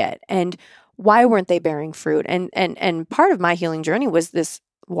fruit yet. And why weren't they bearing fruit? And part of my healing journey was this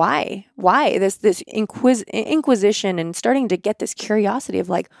why this inquisition and starting to get this curiosity of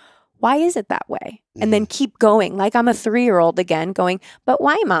like, why is it that way? And then keep going. Like I'm a 3-year-old again going, but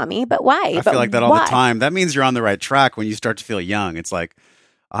why, mommy? But why? I feel like that all the time. That means you're on the right track when you start to feel young. It's like,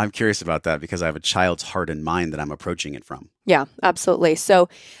 I'm curious about that because I have a child's heart and mind that I'm approaching it from. Yeah, absolutely. So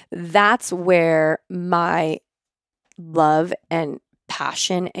that's where my love and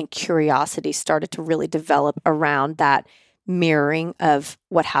passion and curiosity started to really develop around that mirroring of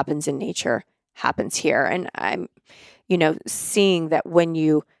what happens in nature happens here. And I'm, seeing that when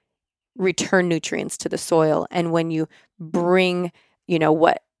you return nutrients to the soil and when you bring,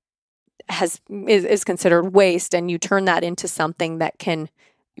 what is considered waste and you turn that into something that can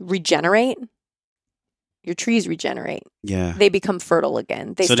regenerate, your trees regenerate. Yeah. They become fertile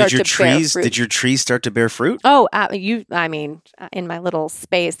again. They start to bear fruit. Did your trees start to bear fruit? Oh, in my little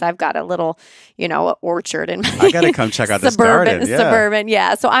space, I've got a little, orchard in my I got to come check out this garden. Yeah. Suburban.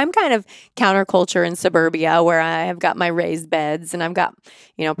 Yeah. So I'm kind of counterculture in suburbia where I have got my raised beds and I've got,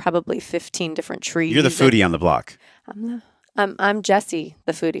 probably 15 different trees. You're the foodie on the block. I'm Jessie,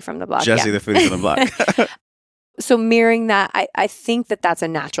 the foodie from the block. Jessie, the foodie from the block. So mirroring that, I think that that's a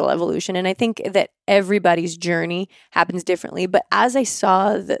natural evolution. And I think that everybody's journey happens differently. But as I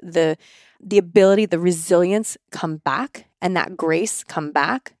saw the ability, the resilience come back and that grace come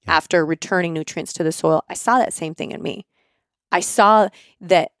back after returning nutrients to the soil, I saw that same thing in me. I saw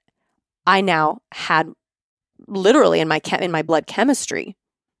that I now had literally in my blood chemistry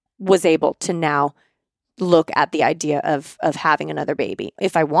was able to now look at the idea of having another baby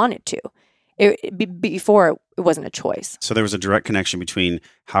if I wanted to. Before it wasn't a choice. So there was a direct connection between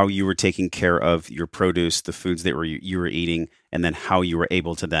how you were taking care of your produce, the foods that you were eating, and then how you were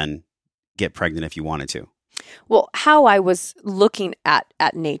able to then get pregnant if you wanted to. Well, how I was looking at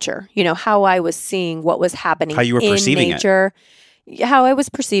nature, how I was seeing what was happening how you were perceiving nature, how I was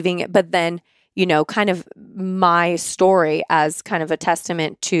perceiving it, but then kind of my story as kind of a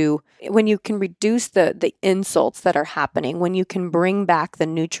testament to when you can reduce the insults that are happening, when you can bring back the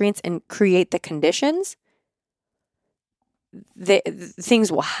nutrients and create the conditions,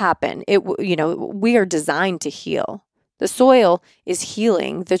 things will happen. We are designed to heal. The soil is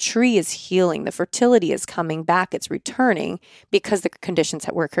healing. The tree is healing. The fertility is coming back. It's returning because the conditions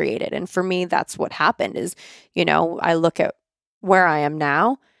that were created. And for me, that's what happened is, I look at where I am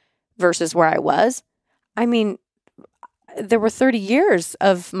now versus where I was. I mean, there were 30 years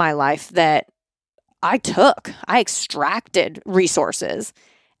of my life that I extracted resources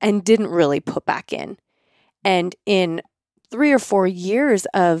and didn't really put back in. And in 3 or 4 years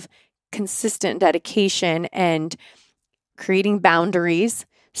of consistent dedication and creating boundaries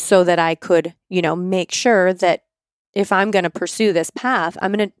so that I could, make sure that if I'm going to pursue this path,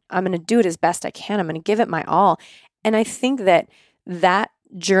 I'm going to do it as best I can. I'm going to give it my all. And I think that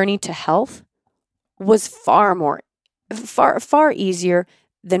journey to health was far easier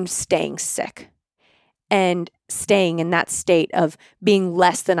than staying sick and staying in that state of being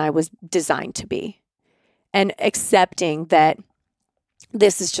less than I was designed to be and accepting that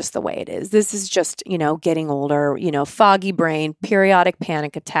this is just the way it is. This is just, getting older, foggy brain, periodic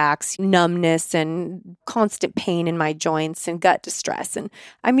panic attacks, numbness and constant pain in my joints and gut distress. And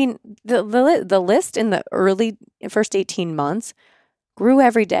I mean, the list in the first 18 months grew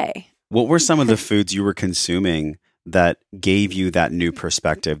every day. What were some of the foods you were consuming that gave you that new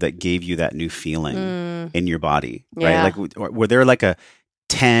perspective, that gave you that new feeling in your body, right? Yeah. Like, were there like a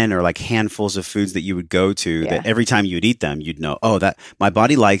 10 or like handfuls of foods that you would go to that every time you'd eat them, you'd know, oh, that my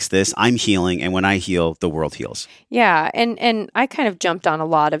body likes this, I'm healing. And when I heal, the world heals. Yeah. And I kind of jumped on a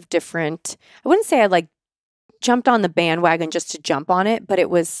lot of different, I wouldn't say I jumped on the bandwagon just to jump on it, but it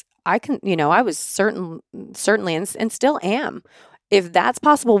was, I was certainly and still am. If that's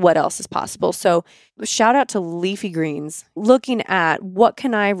possible, what else is possible? So shout out to leafy greens, looking at what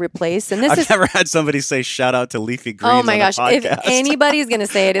can I replace? And I've never had somebody say shout out to leafy greens. Oh my gosh. If anybody's going to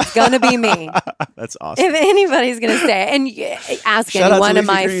say it, it's going to be me. That's awesome. If anybody's going to say it, and ask any one of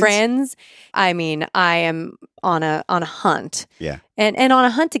my friends, I mean, I am on a hunt. Yeah. And on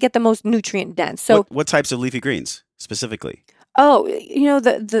a hunt to get the most nutrient dense. So what types of leafy greens specifically? Oh,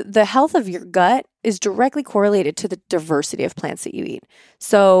 the health of your gut is directly correlated to the diversity of plants that you eat.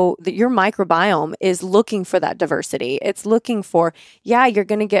 So your microbiome is looking for that diversity. It's looking for, you're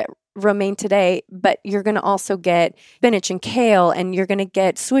going to get romaine today, but you're going to also get spinach and kale, and you're going to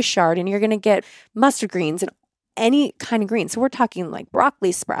get Swiss chard, and you're going to get mustard greens and any kind of green. So we're talking like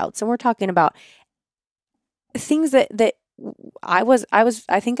broccoli sprouts, and we're talking about things that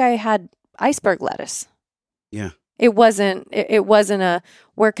I think I had iceberg lettuce. Yeah. It wasn't a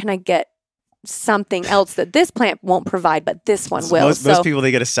where can I get something else that this plant won't provide, but this one will. Most people,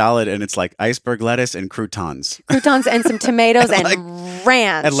 they get a salad and it's like iceberg lettuce and croutons. Croutons and some tomatoes and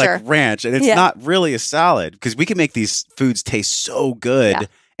ranch. And like ranch. And it's not really a salad because we can make these foods taste so good. Yeah.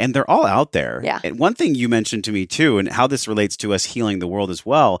 And they're all out there. Yeah. And one thing you mentioned to me too, and how this relates to us healing the world as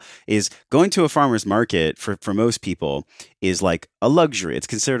well, is going to a farmer's market for most people is like a luxury. It's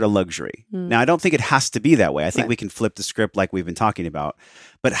considered a luxury. Now, I don't think it has to be that way. I think we can flip the script like we've been talking about.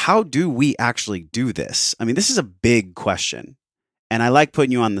 But how do we actually do this? I mean, this is a big question. And I like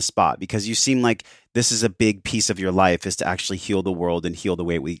putting you on the spot because you seem like this is a big piece of your life, is to actually heal the world and heal the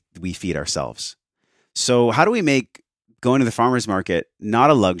way we feed ourselves. So how do we make going to the farmer's market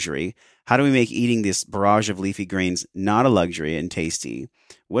not a luxury? How do we make eating this barrage of leafy greens not a luxury and tasty?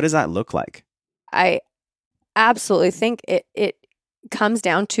 What does that look like? I absolutely think it comes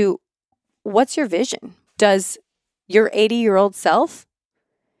down to, what's your vision? Does your 80-year-old self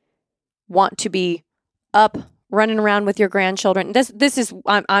want to be up running around with your grandchildren? This is,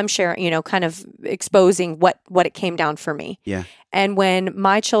 I'm sharing, kind of exposing what it came down for me. Yeah. And when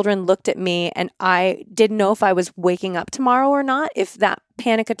my children looked at me and I didn't know if I was waking up tomorrow or not, if that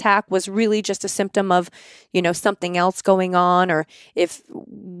panic attack was really just a symptom of, something else going on, or if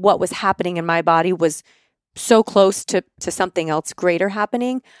what was happening in my body was so close to something else greater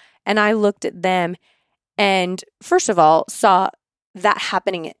happening. And I looked at them and, first of all, saw that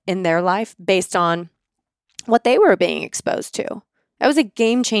happening in their life based on what they were being exposed to. That was a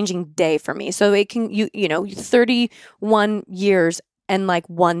game-changing day for me. So it can, 31 years and like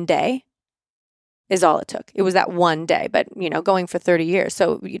one day is all it took. It was that one day, but going for 30 years.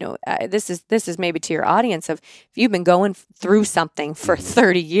 So, this is maybe to your audience of, if you've been going through something for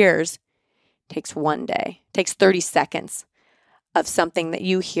 30 years, it takes one day, it takes 30 seconds of something that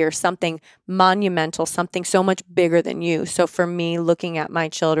you hear, something monumental, something so much bigger than you. So for me, looking at my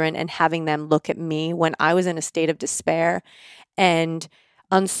children and having them look at me when I was in a state of despair and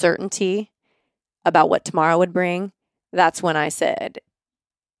uncertainty about what tomorrow would bring, that's when I said,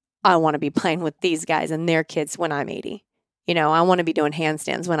 I want to be playing with these guys and their kids when I'm 80. I want to be doing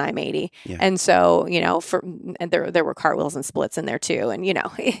handstands when I'm 80. Yeah. And so, and there were cartwheels and splits in there too. And,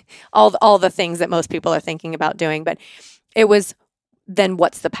 all the things that most people are thinking about doing. But it was, then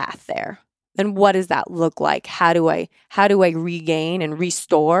what's the path there? Then what does that look like? How do I regain and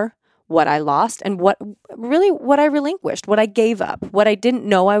restore what I lost and what I relinquished, what I gave up, what I didn't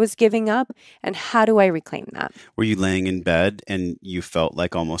know I was giving up, and how do I reclaim that? Were you laying in bed and you felt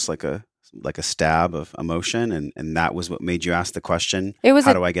like almost like a stab of emotion, and that was what made you ask the question,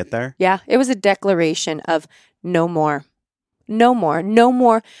 how do I get there? Yeah, it was a declaration of no more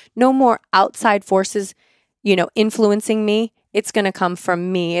outside forces, influencing me. It's going to come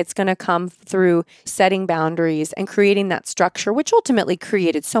from me. It's going to come through setting boundaries and creating that structure, which ultimately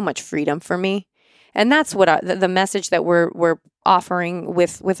created so much freedom for me. And that's what the message that we're offering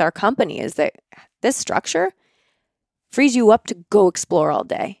with our company is that this structure frees you up to go explore all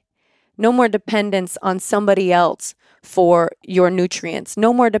day. No more dependence on somebody else for your nutrients.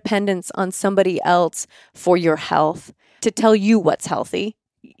 No more dependence on somebody else for your health to tell you what's healthy.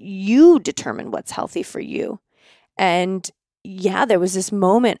 You determine what's healthy for you. And yeah, there was this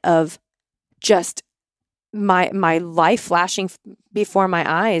moment of just my life flashing before my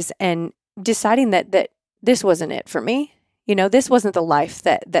eyes and deciding that this wasn't it for me. This wasn't the life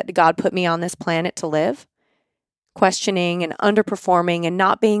that God put me on this planet to live. Questioning and underperforming and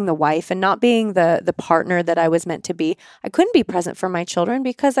not being the wife and not being the partner that I was meant to be. I couldn't be present for my children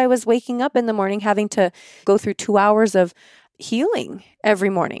because I was waking up in the morning having to go through 2 hours of healing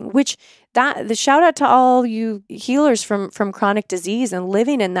every morning, which the shout out to all you healers from chronic disease and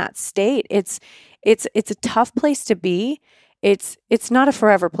living in that state. It's a tough place to be. It's not a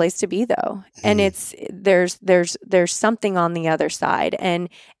forever place to be though. And there's something on the other side. And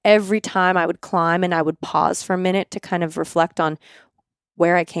every time I would climb and I would pause for a minute to kind of reflect on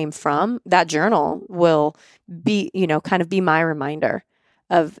where I came from, that journal will be, kind of be my reminder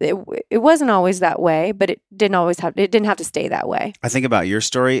of it. It wasn't always that way, but it didn't have to stay that way. I think about your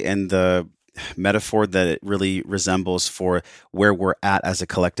story and the metaphor that it really resembles for where we're at as a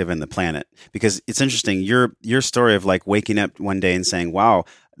collective in the planet. Because it's interesting, your story of like waking up one day and saying, wow,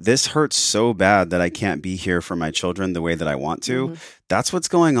 this hurts so bad that I can't be here for my children the way that I want to. Mm-hmm. That's what's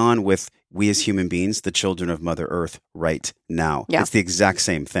going on with we as human beings, the children of Mother Earth right now. Yeah. It's the exact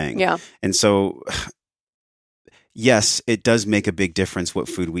same thing. Yeah. And so yes, it does make a big difference what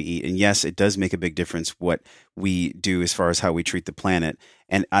food we eat. And yes, it does make a big difference what we do as far as how we treat the planet.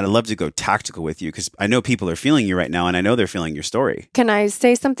 And I'd love to go tactical with you because I know people are feeling you right now and I know they're feeling your story. Can I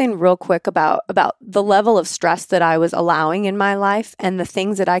say something real quick about the level of stress that I was allowing in my life and the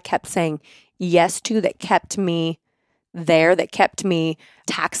things that I kept saying yes to, that kept me there, that kept me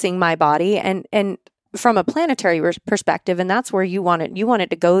taxing my body. And from a planetary perspective, and that's where you wanted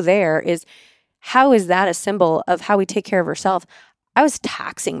to go there, is how is that a symbol of how we take care of ourselves? I was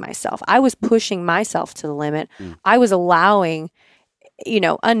taxing myself. I was pushing myself to the limit. I was allowing,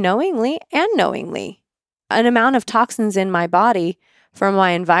 unknowingly and knowingly, an amount of toxins in my body from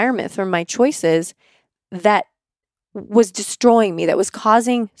my environment, from my choices, that was destroying me, that was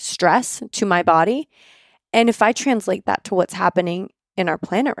causing stress to my body. And if I translate that to what's happening in our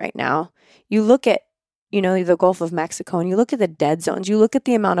planet right now, you look at, the Gulf of Mexico, and you look at the dead zones, you look at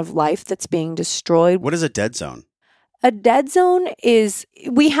the amount of life that's being destroyed. What is a dead zone? A dead zone is,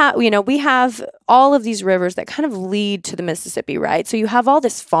 we have all of these rivers that kind of lead to the Mississippi, right? So you have all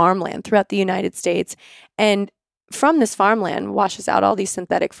this farmland throughout the United States, and from this farmland washes out all these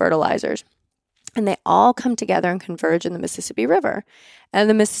synthetic fertilizers, and they all come together and converge in the Mississippi River, and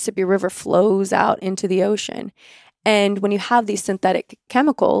the Mississippi River flows out into the ocean. And when you have these synthetic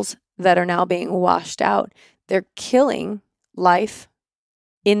chemicals that are now being washed out, they're killing life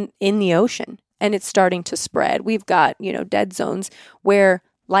in the ocean. And it's starting to spread. We've got, dead zones where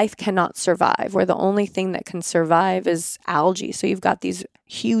life cannot survive, where the only thing that can survive is algae. So you've got these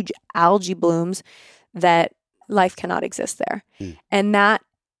huge algae blooms that life cannot exist there. And that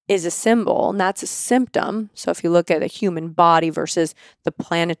is a symbol, and that's a symptom. So if you look at a human body versus the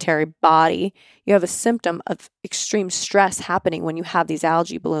planetary body, you have a symptom of extreme stress happening when you have these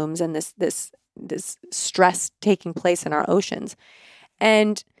algae blooms and this stress taking place in our oceans.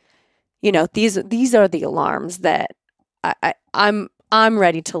 And these are the alarms that I'm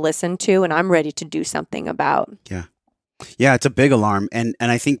ready to listen to, and I'm ready to do something about. Yeah, it's a big alarm. And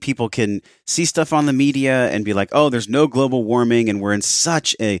I think people can see stuff on the media and be like, oh, there's no global warming. And we're in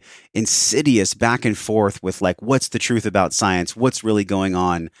such a insidious back and forth with like, what's the truth about science? What's really going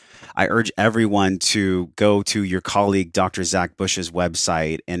on? I urge everyone to go to your colleague, Dr. Zach Bush's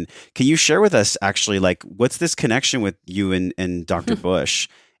website. And can you share with us actually, like, what's this connection with you and Dr. Bush?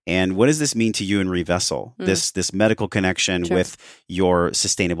 And what does this mean to you and reVessel? This medical connection with your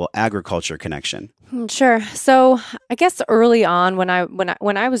sustainable agriculture connection? Sure. So I guess early on, when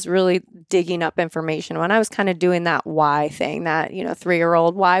I was really digging up information, when I was kind of doing that why thing, that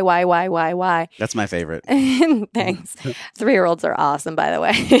 3-year-old why. That's my favorite. Thanks. 3-year-olds are awesome, by the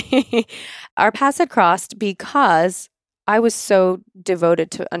way. Our paths had crossed because I was so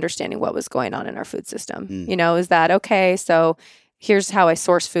devoted to understanding what was going on in our food system. Is that okay? So here's how I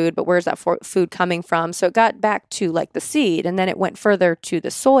source food, but where's that food coming from? So it got back to like the seed, and then it went further to the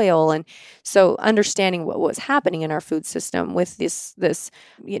soil. And so understanding what was happening in our food system with this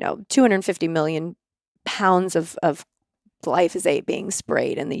 250 million pounds of glyphosate being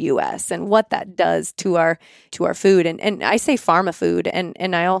sprayed in the U.S. and what that does to our food. And I say pharma food,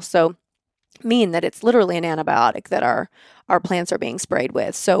 and I also mean that it's literally an antibiotic that our plants are being sprayed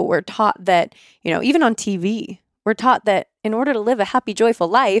with. So we're taught that, even on TV, we're taught that in order to live a happy, joyful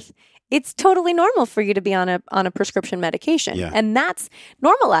life, it's totally normal for you to be on a prescription medication. And that's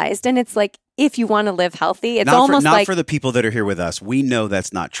normalized. And it's like, if you want to live healthy, it's not for the people that are here with us. We know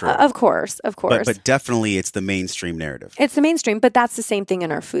that's not true. Of course. But definitely it's the mainstream narrative. It's the mainstream, but that's the same thing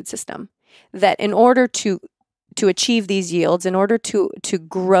in our food system. That in order to achieve these yields, in order to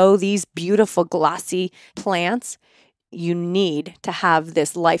grow these beautiful, glossy plants, you need to have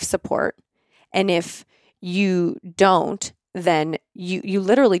this life support. And if you don't, then you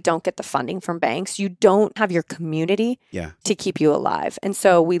literally don't get the funding from banks. You don't have your community to keep you alive. And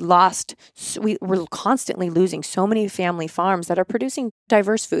so we're constantly losing so many family farms that are producing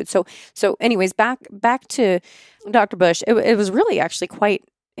diverse food. So anyways, back to Dr. Bush, it was really actually quite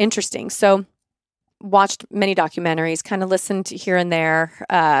interesting. So watched many documentaries, kind of listened here and there,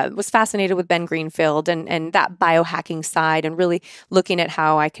 was fascinated with Ben Greenfield and that biohacking side, and really looking at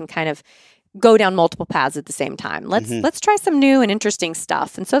how I can kind of go down multiple paths at the same time. Let's try some new and interesting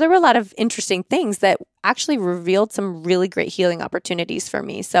stuff. And so there were a lot of interesting things that actually revealed some really great healing opportunities for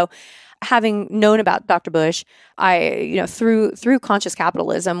me. So having known about Dr. Bush, I, through conscious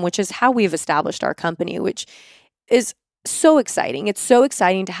capitalism, which is how we've established our company, which is so exciting. It's so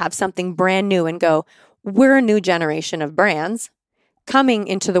exciting to have something brand new and go, we're a new generation of brands coming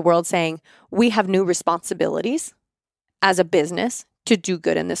into the world saying, we have new responsibilities as a business to do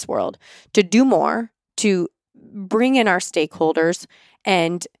good in this world, to do more, to bring in our stakeholders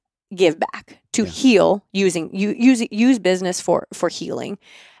and give back, to heal, use business for healing.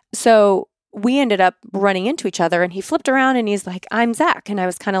 So we ended up running into each other, and he flipped around and he's like, I'm Zach. And I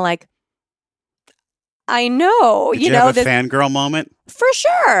was kind of like, I know. Did you have a fangirl moment? For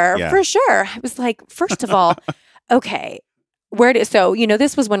sure. I was like, first of all, okay,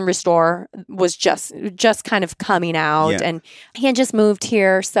 this was when Restore was just kind of coming out, and he had just moved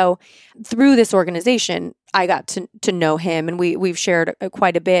here. So through this organization, I got to know him, and we've shared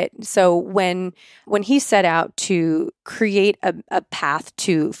quite a bit. So when he set out to create a path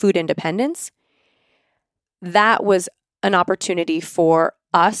to food independence, that was an opportunity for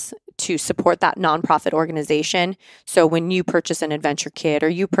us to support that nonprofit organization. So when you purchase an adventure kit or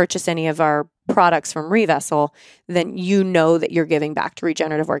you purchase any of our products from reVessel, then you know that you're giving back to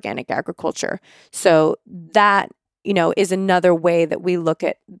regenerative organic agriculture. So that, is another way that we look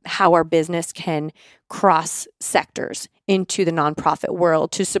at how our business can cross sectors into the nonprofit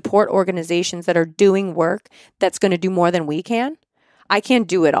world to support organizations that are doing work that's going to do more than we can. I can't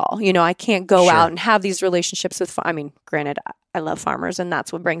do it all. I can't go out and have these relationships with, granted, I love farmers, and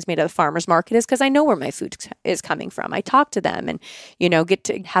that's what brings me to the farmers market, is because I know where my food is coming from. I talk to them and, get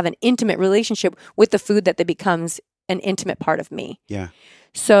to have an intimate relationship with the food that becomes an intimate part of me. Yeah.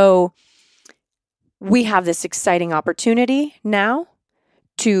 So we have this exciting opportunity now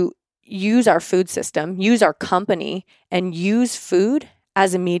to use our food system, use our company, and use food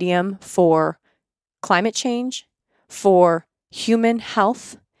as a medium for climate change, for human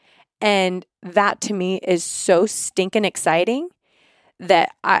health. And that to me is so stinking exciting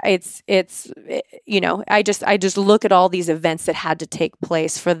that I just look at all these events that had to take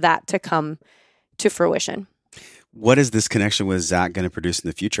place for that to come to fruition. What is this connection with Zach going to produce in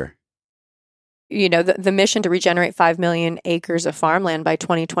the future? The mission to regenerate 5 million acres of farmland by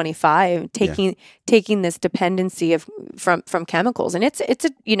 2025, taking this dependency from chemicals, and it's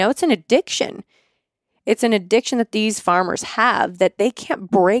an addiction. It's an addiction that these farmers have that they can't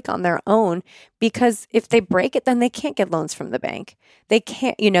break on their own, because if they break it, then they can't get loans from the bank. They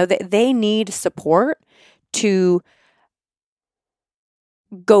can't, they need support to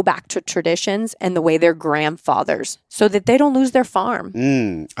go back to traditions and the way their grandfathers, so that they don't lose their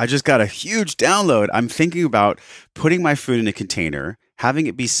farm. I just got a huge download. I'm thinking about putting my food in a container, having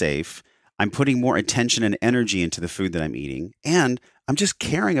it be safe. I'm putting more attention and energy into the food that I'm eating, and I'm just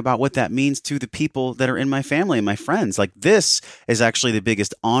caring about what that means to the people that are in my family and my friends. Like, this is actually the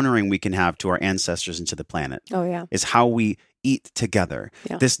biggest honoring we can have to our ancestors and to the planet. Oh, yeah. Is how we eat together.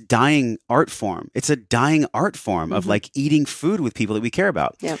 Yeah. This dying art form. It's a dying art form of like eating food with people that we care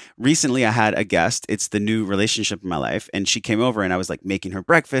about. Yep. Recently, I had a guest. It's the new relationship in my life. And she came over and I was like making her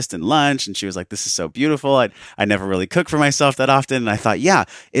breakfast and lunch. And she was like, this is so beautiful. I never really cook for myself that often. And I thought, yeah,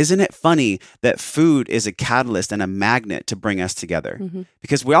 isn't it funny that food is a catalyst and a magnet to bring us together?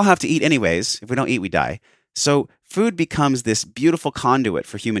 Because we all have to eat anyways. If we don't eat, we die. So food becomes this beautiful conduit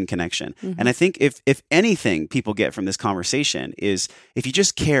for human connection. And I think if anything people get from this conversation is, if you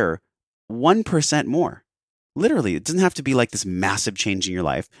just care 1% more, literally, it doesn't have to be like this massive change in your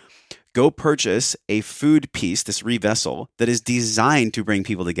life. Go purchase a food piece, this reVessel, that is designed to bring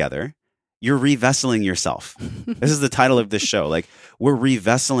people together. You're reVesseling yourself. This is the title of this show. Like, we're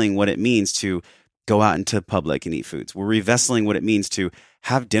reVesseling what it means to go out into public and eat foods. We're reVesseling what it means to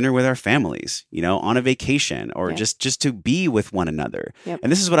have dinner with our families, on a vacation, or just to be with one another. Yep.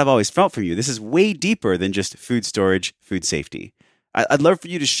 And this is what I've always felt from you. This is way deeper than just food storage, food safety. I'd love for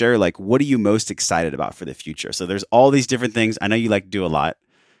you to share, like, what are you most excited about for the future? So there's all these different things. I know you like to do a lot.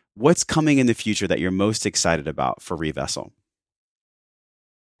 What's coming in the future that you're most excited about for reVessel?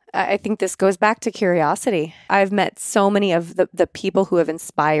 I think this goes back to curiosity. I've met so many of the people who have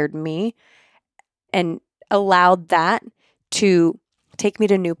inspired me and allowed that to take me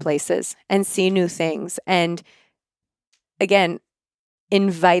to new places and see new things. And again,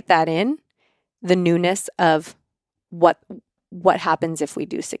 invite that in, the newness of what happens if we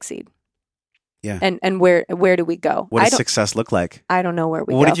do succeed. Yeah. And where do we go? What does success look like? I don't know where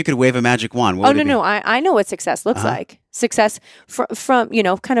we go. What if you could wave a magic wand? I know what success looks like. Success from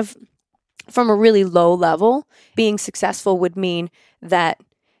kind of from a really low level, being successful would mean that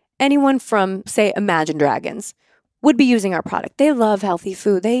anyone from, say, Imagine Dragons would be using our product. They love healthy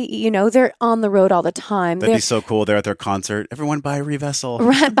food. They, they're on the road all the time. That'd be so cool. They're at their concert. Everyone buy a reVessel.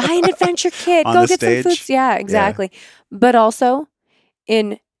 Right, buy an adventure kit. Go get some foods. Yeah, exactly. Yeah. But also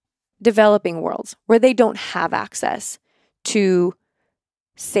in developing worlds where they don't have access to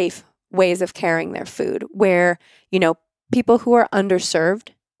safe ways of carrying their food, where, people who are underserved,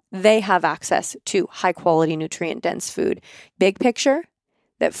 they have access to high quality, nutrient dense food. Big picture,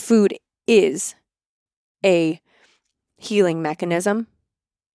 that food is a healing mechanism,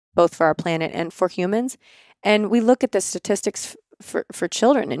 both for our planet and for humans. And we look at the statistics for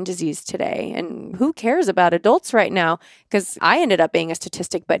children in disease today. And who cares about adults right now? Because I ended up being a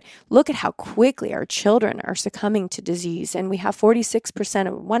statistic, but look at how quickly our children are succumbing to disease. And we have 46%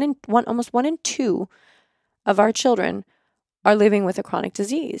 of almost one in two of our children are living with a chronic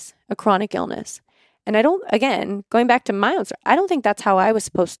disease, a chronic illness. And I don't, again, going back to my own story, I don't think that's how I was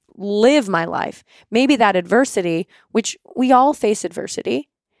supposed to live my life. Maybe that adversity, which we all face adversity.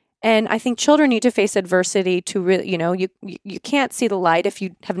 And I think children need to face adversity to really, you can't see the light if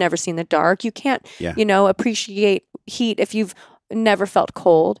you have never seen the dark. You can't, appreciate heat if you've never felt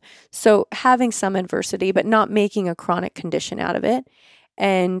cold. So having some adversity, but not making a chronic condition out of it.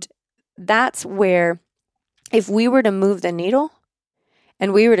 And that's where, if we were to move the needle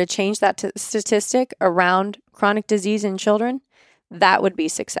and we were to change that statistic around chronic disease in children, that would be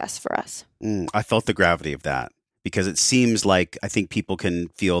success for us. I felt the gravity of that, because it seems like I think people can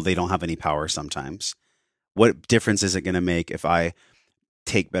feel they don't have any power sometimes. What difference is it going to make if I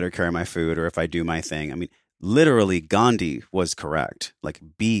take better care of my food or if I do my thing? I mean, literally, Gandhi was correct. Like,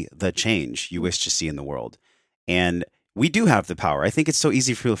 be the change you wish to see in the world. And we do have the power. I think it's so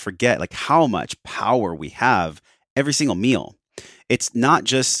easy for people to forget like how much power we have every single meal. It's not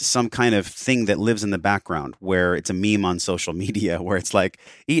just some kind of thing that lives in the background where it's a meme on social media where it's like,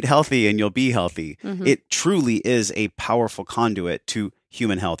 eat healthy and you'll be healthy. Mm-hmm. It truly is a powerful conduit to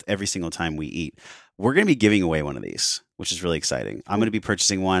human health every single time we eat. We're going to be giving away one of these, which is really exciting. I'm going to be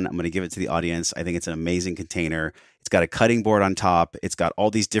purchasing one. I'm going to give it to the audience. I think it's an amazing container. It's got a cutting board on top. It's got all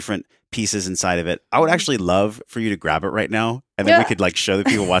these different pieces inside of it. I would actually love for you to grab it right now, and then we could like show the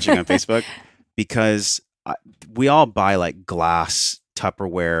people watching on Facebook, because we all buy like glass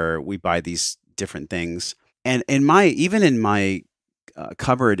Tupperware. We buy these different things. And even in my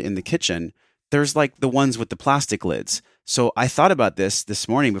cupboard in the kitchen, there's like the ones with the plastic lids. So I thought about this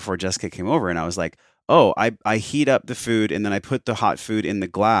morning before Jessica came over, and I was like, oh, I heat up the food and then I put the hot food in the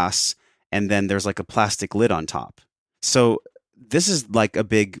glass, and then there's like a plastic lid on top. So this is like a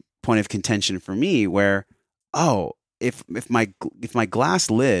big point of contention for me where, oh, if my glass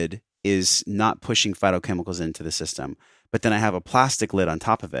lid is not pushing phytochemicals into the system, but then I have a plastic lid on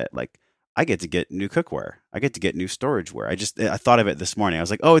top of it, like I get to get new cookware. I get to get new storageware. I thought of it this morning. I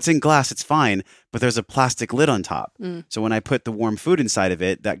was like, oh, it's in glass. It's fine. But there's a plastic lid on top. So when I put the warm food inside of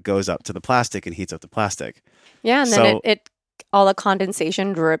it, that goes up to the plastic and heats up the plastic. Yeah. And then it all the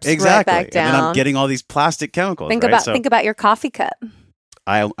condensation drips right back down. And then I'm getting all these plastic chemicals. Think about your coffee cup.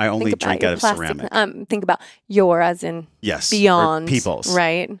 I only drink out of ceramic. Think about your, as in beyond people's.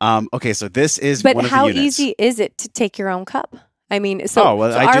 Right. Okay. So this is but one of the units. How easy is it to take your own cup? I mean,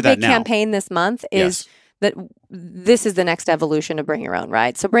 our big campaign this month is that this is the next evolution of bring your own,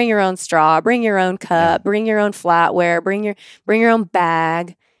 right? So bring your own straw, bring your own cup, bring your own flatware, bring your own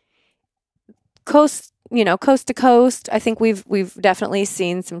bag. Coast to coast, I think we've definitely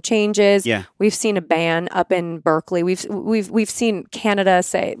seen some changes. Yeah. We've seen a ban up in Berkeley. We've seen Canada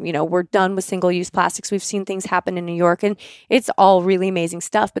say, we're done with single-use plastics. We've seen things happen in New York, and it's all really amazing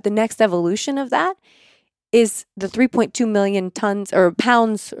stuff. But the next evolution of that is the 3.2 million tons or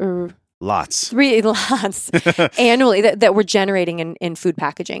pounds or lots annually that we're generating in food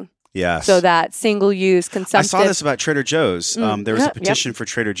packaging. Yes. So that single-use consumptive. I saw this about Trader Joe's. There was a petition for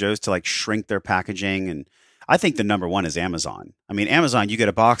Trader Joe's to like shrink their packaging, and I think the number one is Amazon. I mean, Amazon, you get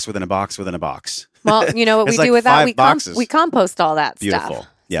a box within a box within a box. Well, you know what we do with that? We compost all that stuff.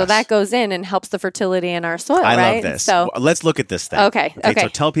 Yes. So that goes in and helps the fertility in our soil, I right? love this. So let's look at this thing. Okay. So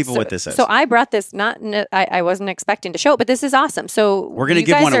tell people what this is. So I brought this, I wasn't expecting to show it, but this is awesome. So we're going to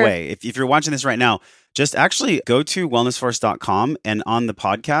give one away. If you're watching this right now, just actually go to wellnessforce.com, and on the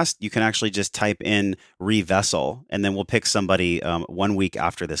podcast, you can actually just type in reVessel, and then we'll pick somebody 1 week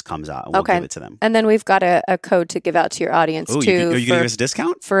after this comes out, and we'll give it to them. And then we've got a code to give out to your audience too. Are you going to give us a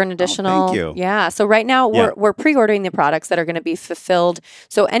discount? For an additional. Thank you. Yeah. So right now we're pre-ordering the products that are going to be fulfilled.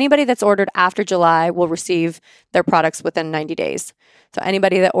 So anybody that's ordered after July will receive their products within 90 days. So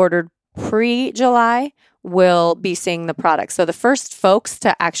anybody that ordered pre-July will be seeing the products. So the first folks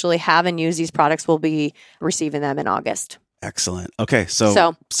to actually have and use these products will be receiving them in August. Excellent. Okay,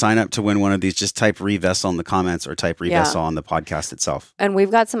 so sign up to win one of these. Just type reVessel in the comments or type reVessel on the podcast itself. And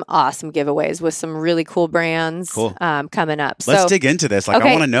we've got some awesome giveaways with some really cool brands coming up. Let's dig into this. I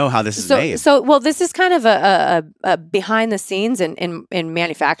want to know how this is made. So this is kind of a behind the scenes in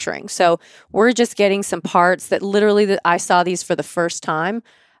manufacturing. So we're just getting some parts that literally I saw these for the first time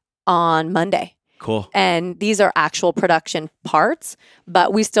on Monday. Cool. And these are actual production parts,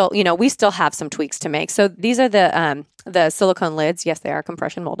 but we still have some tweaks to make. So these are the silicone lids. Yes, they are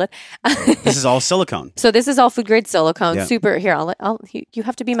compression molded. This is all silicone. So this is all food grade silicone. Yeah. Super. Here, you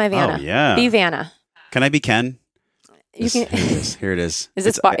have to be my Vanna. Oh yeah. Be Vanna. Can I be Ken? Here it is.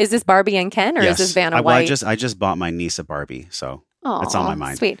 Is this Barbie and Ken, or is this Vanna White? I just bought my niece a Barbie, so that's on my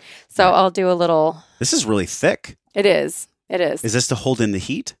mind. Sweet. So I'll do a little. This is really thick. It is. Is this to hold in the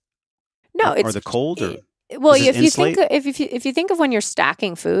heat? No, or the cold? Well, Does it if you think of when you're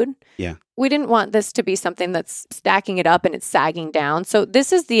stacking food, Yeah. we didn't want this to be something that's stacking it up and it's sagging down. So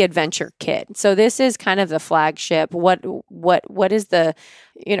this is the adventure kit. So this is kind of the flagship. What is the,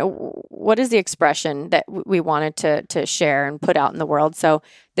 what is the expression that we wanted to share and put out in the world? So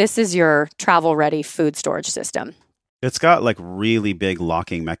this is your travel ready food storage system. It's got like really big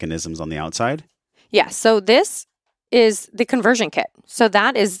locking mechanisms on the outside. Yeah. So this is the conversion kit. So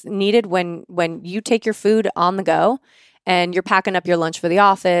that is needed when you take your food on the go and you're packing up your lunch for the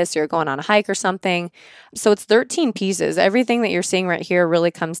office, you're going on a hike or something. So it's 13 pieces. Everything that you're seeing right here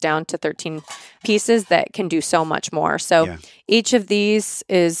really comes down to 13 pieces that can do so much more. So each of these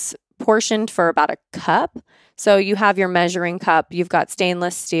is portioned for about a cup. So you have your measuring cup, you've got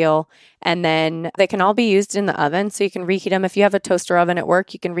stainless steel, and then they can all be used in the oven. So you can reheat them. If you have a toaster oven at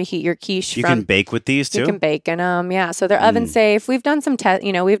work, you can reheat your quiche. You can bake with these too? You can bake in them, yeah. So they're oven safe. We've done some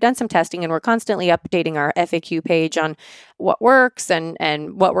we've done some testing, and we're constantly updating our FAQ page on what works and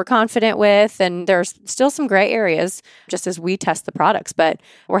what we're confident with. And there's still some gray areas just as we test the products, but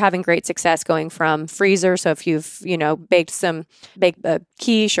we're having great success going from freezer. So if you've, baked a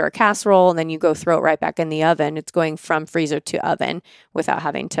quiche or a casserole and then you go throw it right back in the oven, it's going from freezer to oven without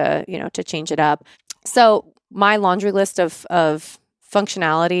having to, to change it up. So my laundry list of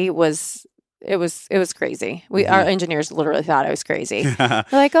functionality was crazy. Our engineers literally thought I was crazy. They're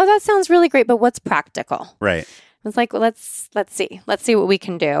like, oh, that sounds really great, but what's practical? Right. It's like, well, let's see what we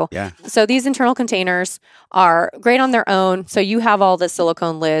can do. Yeah. So these internal containers are great on their own. So you have all the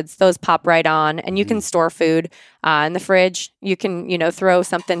silicone lids; those pop right on, and you can store food in the fridge. You can, throw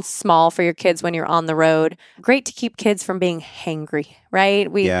something small for your kids when you're on the road. Great to keep kids from being hangry, right?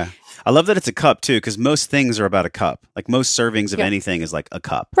 I love that it's a cup too, because most things are about a cup. Like most servings of anything is like a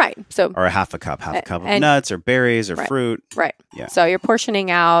cup, right? So or a half a cup of nuts or berries or fruit, right? Yeah. So you're portioning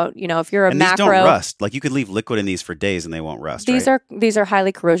out. If you're a macro, these don't rust. Like you could leave liquid in these for days and they won't rust. These are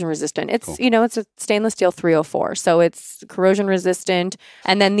highly corrosion resistant. It's cool. It's a stainless steel 304, so it's corrosion resistant.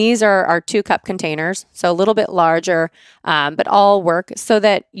 And then these are our 2-cup containers, so a little bit larger, but all work so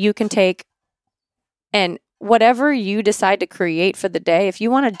that you can take and whatever you decide to create for the day. If you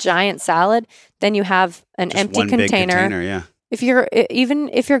want a giant salad, then you have an Just empty one big container. Yeah. If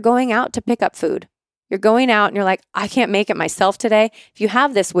you're going out to pick up food, you're going out and you're like, I can't make it myself today. If you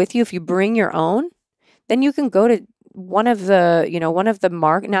have this with you, if you bring your own, then you can go to one of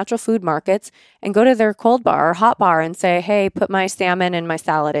the natural food markets and go to their cold bar or hot bar and say, hey, put my salmon and my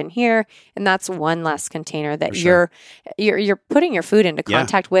salad in here. And that's one less container that you're putting your food into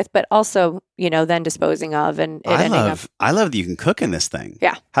contact with, but also, then disposing of and I love that you can cook in this thing.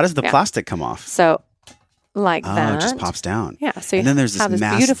 Yeah. How does the plastic come off? So like that. It just pops down. Yeah. So and then there's this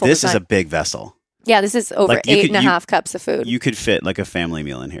massive, beautiful this design. is a big vessel. Yeah. This is over 8.5 cups of food. You could fit like a family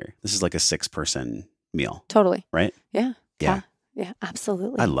meal in here. This is like a 6-person meal. Totally. Right? Yeah. Yeah. Yeah,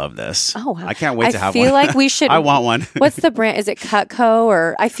 absolutely. I love this. Oh, wow. I can't wait to have one. I feel like we should. I want one. What's the brand? Is it Cutco?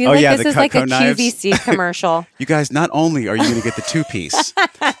 Or I feel like this is like a knives. QVC commercial. You guys, not only are you going to get the 2-piece,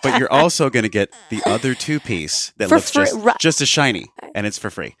 but you're also going to get the other 2-piece that looks just as shiny, and it's for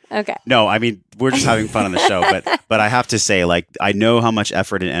free. Okay. No, I mean, we're just having fun on the show, but I have to say, like, I know how much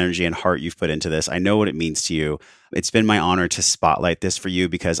effort and energy and heart you've put into this. I know what it means to you. It's been my honor to spotlight this for you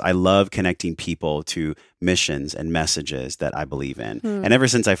because I love connecting people to missions and messages that I believe in. And ever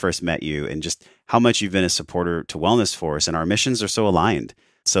since I first met you and just how much you've been a supporter to Wellness Force, and our missions are so aligned.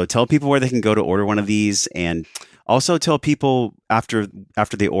 So tell people where they can go to order one of these, and also tell people after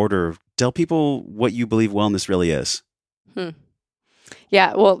they order, tell people what you believe wellness really is.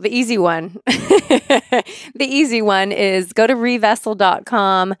 Yeah, well, the easy one. The easy one is go to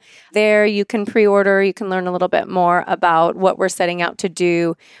reVessel.com. There you can pre-order. You can learn a little bit more about what we're setting out to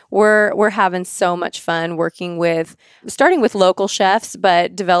do. We're having so much fun starting with local chefs,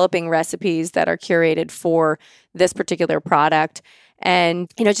 but developing recipes that are curated for this particular product.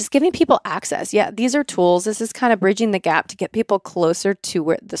 And, just giving people access. Yeah, these are tools. This is kind of bridging the gap to get people closer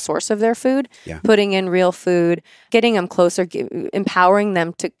to the source of their food, putting in real food, getting them closer, empowering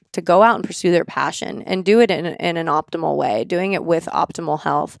them to go out and pursue their passion and do it in an optimal way, doing it with optimal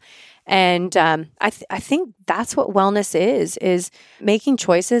health. And I think that's what wellness is making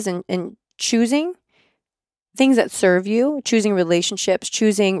choices and choosing things that serve you, choosing relationships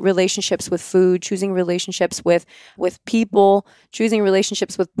with food, choosing relationships with people, choosing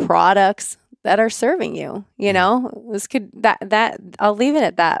relationships with products that are serving you. I'll leave it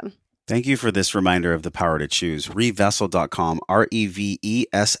at that. Thank you for this reminder of the power to choose. ReVessel.com,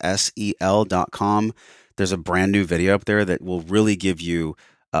 REVESSEL.com. There's a brand new video up there that will really give you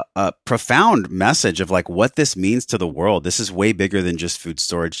a profound message of like what this means to the world. This is way bigger than just food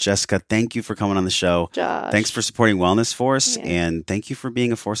storage. Jessica, thank you for coming on the show. Josh. Thanks for supporting Wellness Force, and thank you for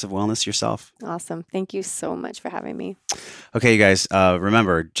being a force of wellness yourself. Awesome. Thank you so much for having me. Okay, you guys,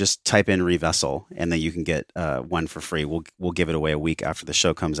 remember, just type in reVessel, and then you can get one for free. We'll give it away a week after the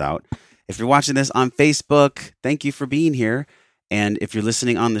show comes out. If you're watching this on Facebook, thank you for being here. And if you're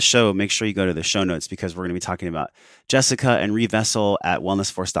listening on the show, make sure you go to the show notes, because we're going to be talking about Jessica and reVessel at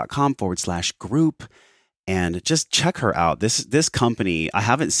wellnessforce.com/group. And just check her out. This company, I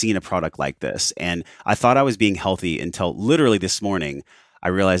haven't seen a product like this. And I thought I was being healthy until literally this morning, I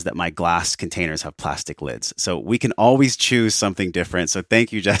realized that my glass containers have plastic lids. So we can always choose something different. So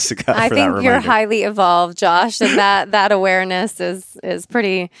thank you, Jessica, for that reminder. I think you're highly evolved, Josh, and that awareness is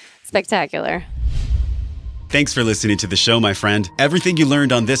pretty spectacular. Thanks for listening to the show, my friend. Everything you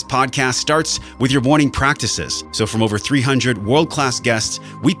learned on this podcast starts with your morning practices. So from over 300 world-class guests,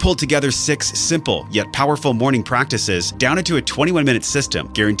 we pulled together 6 simple yet powerful morning practices down into a 21-minute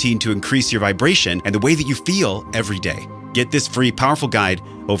system, guaranteed to increase your vibration and the way that you feel every day. Get this free, powerful guide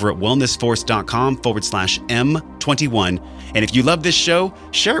over at wellnessforce.com/M21. And if you love this show,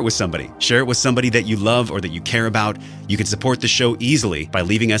 share it with somebody. Share it with somebody that you love or that you care about. You can support the show easily by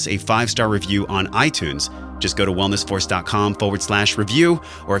leaving us a 5-star review on iTunes. Just go to wellnessforce.com/review,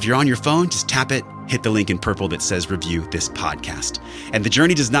 or if you're on your phone, just tap it, hit the link in purple that says review this podcast. And the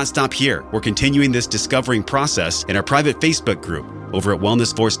journey does not stop here. We're continuing this discovering process in our private Facebook group over at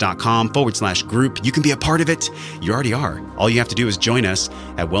wellnessforce.com/group. You can be a part of it. You already are. All you have to do is join us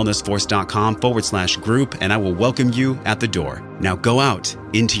at wellnessforce.com/group, and I will welcome you at the door. Now go out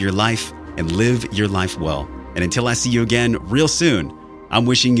into your life and live your life well. And until I see you again real soon, I'm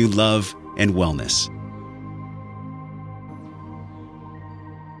wishing you love and wellness.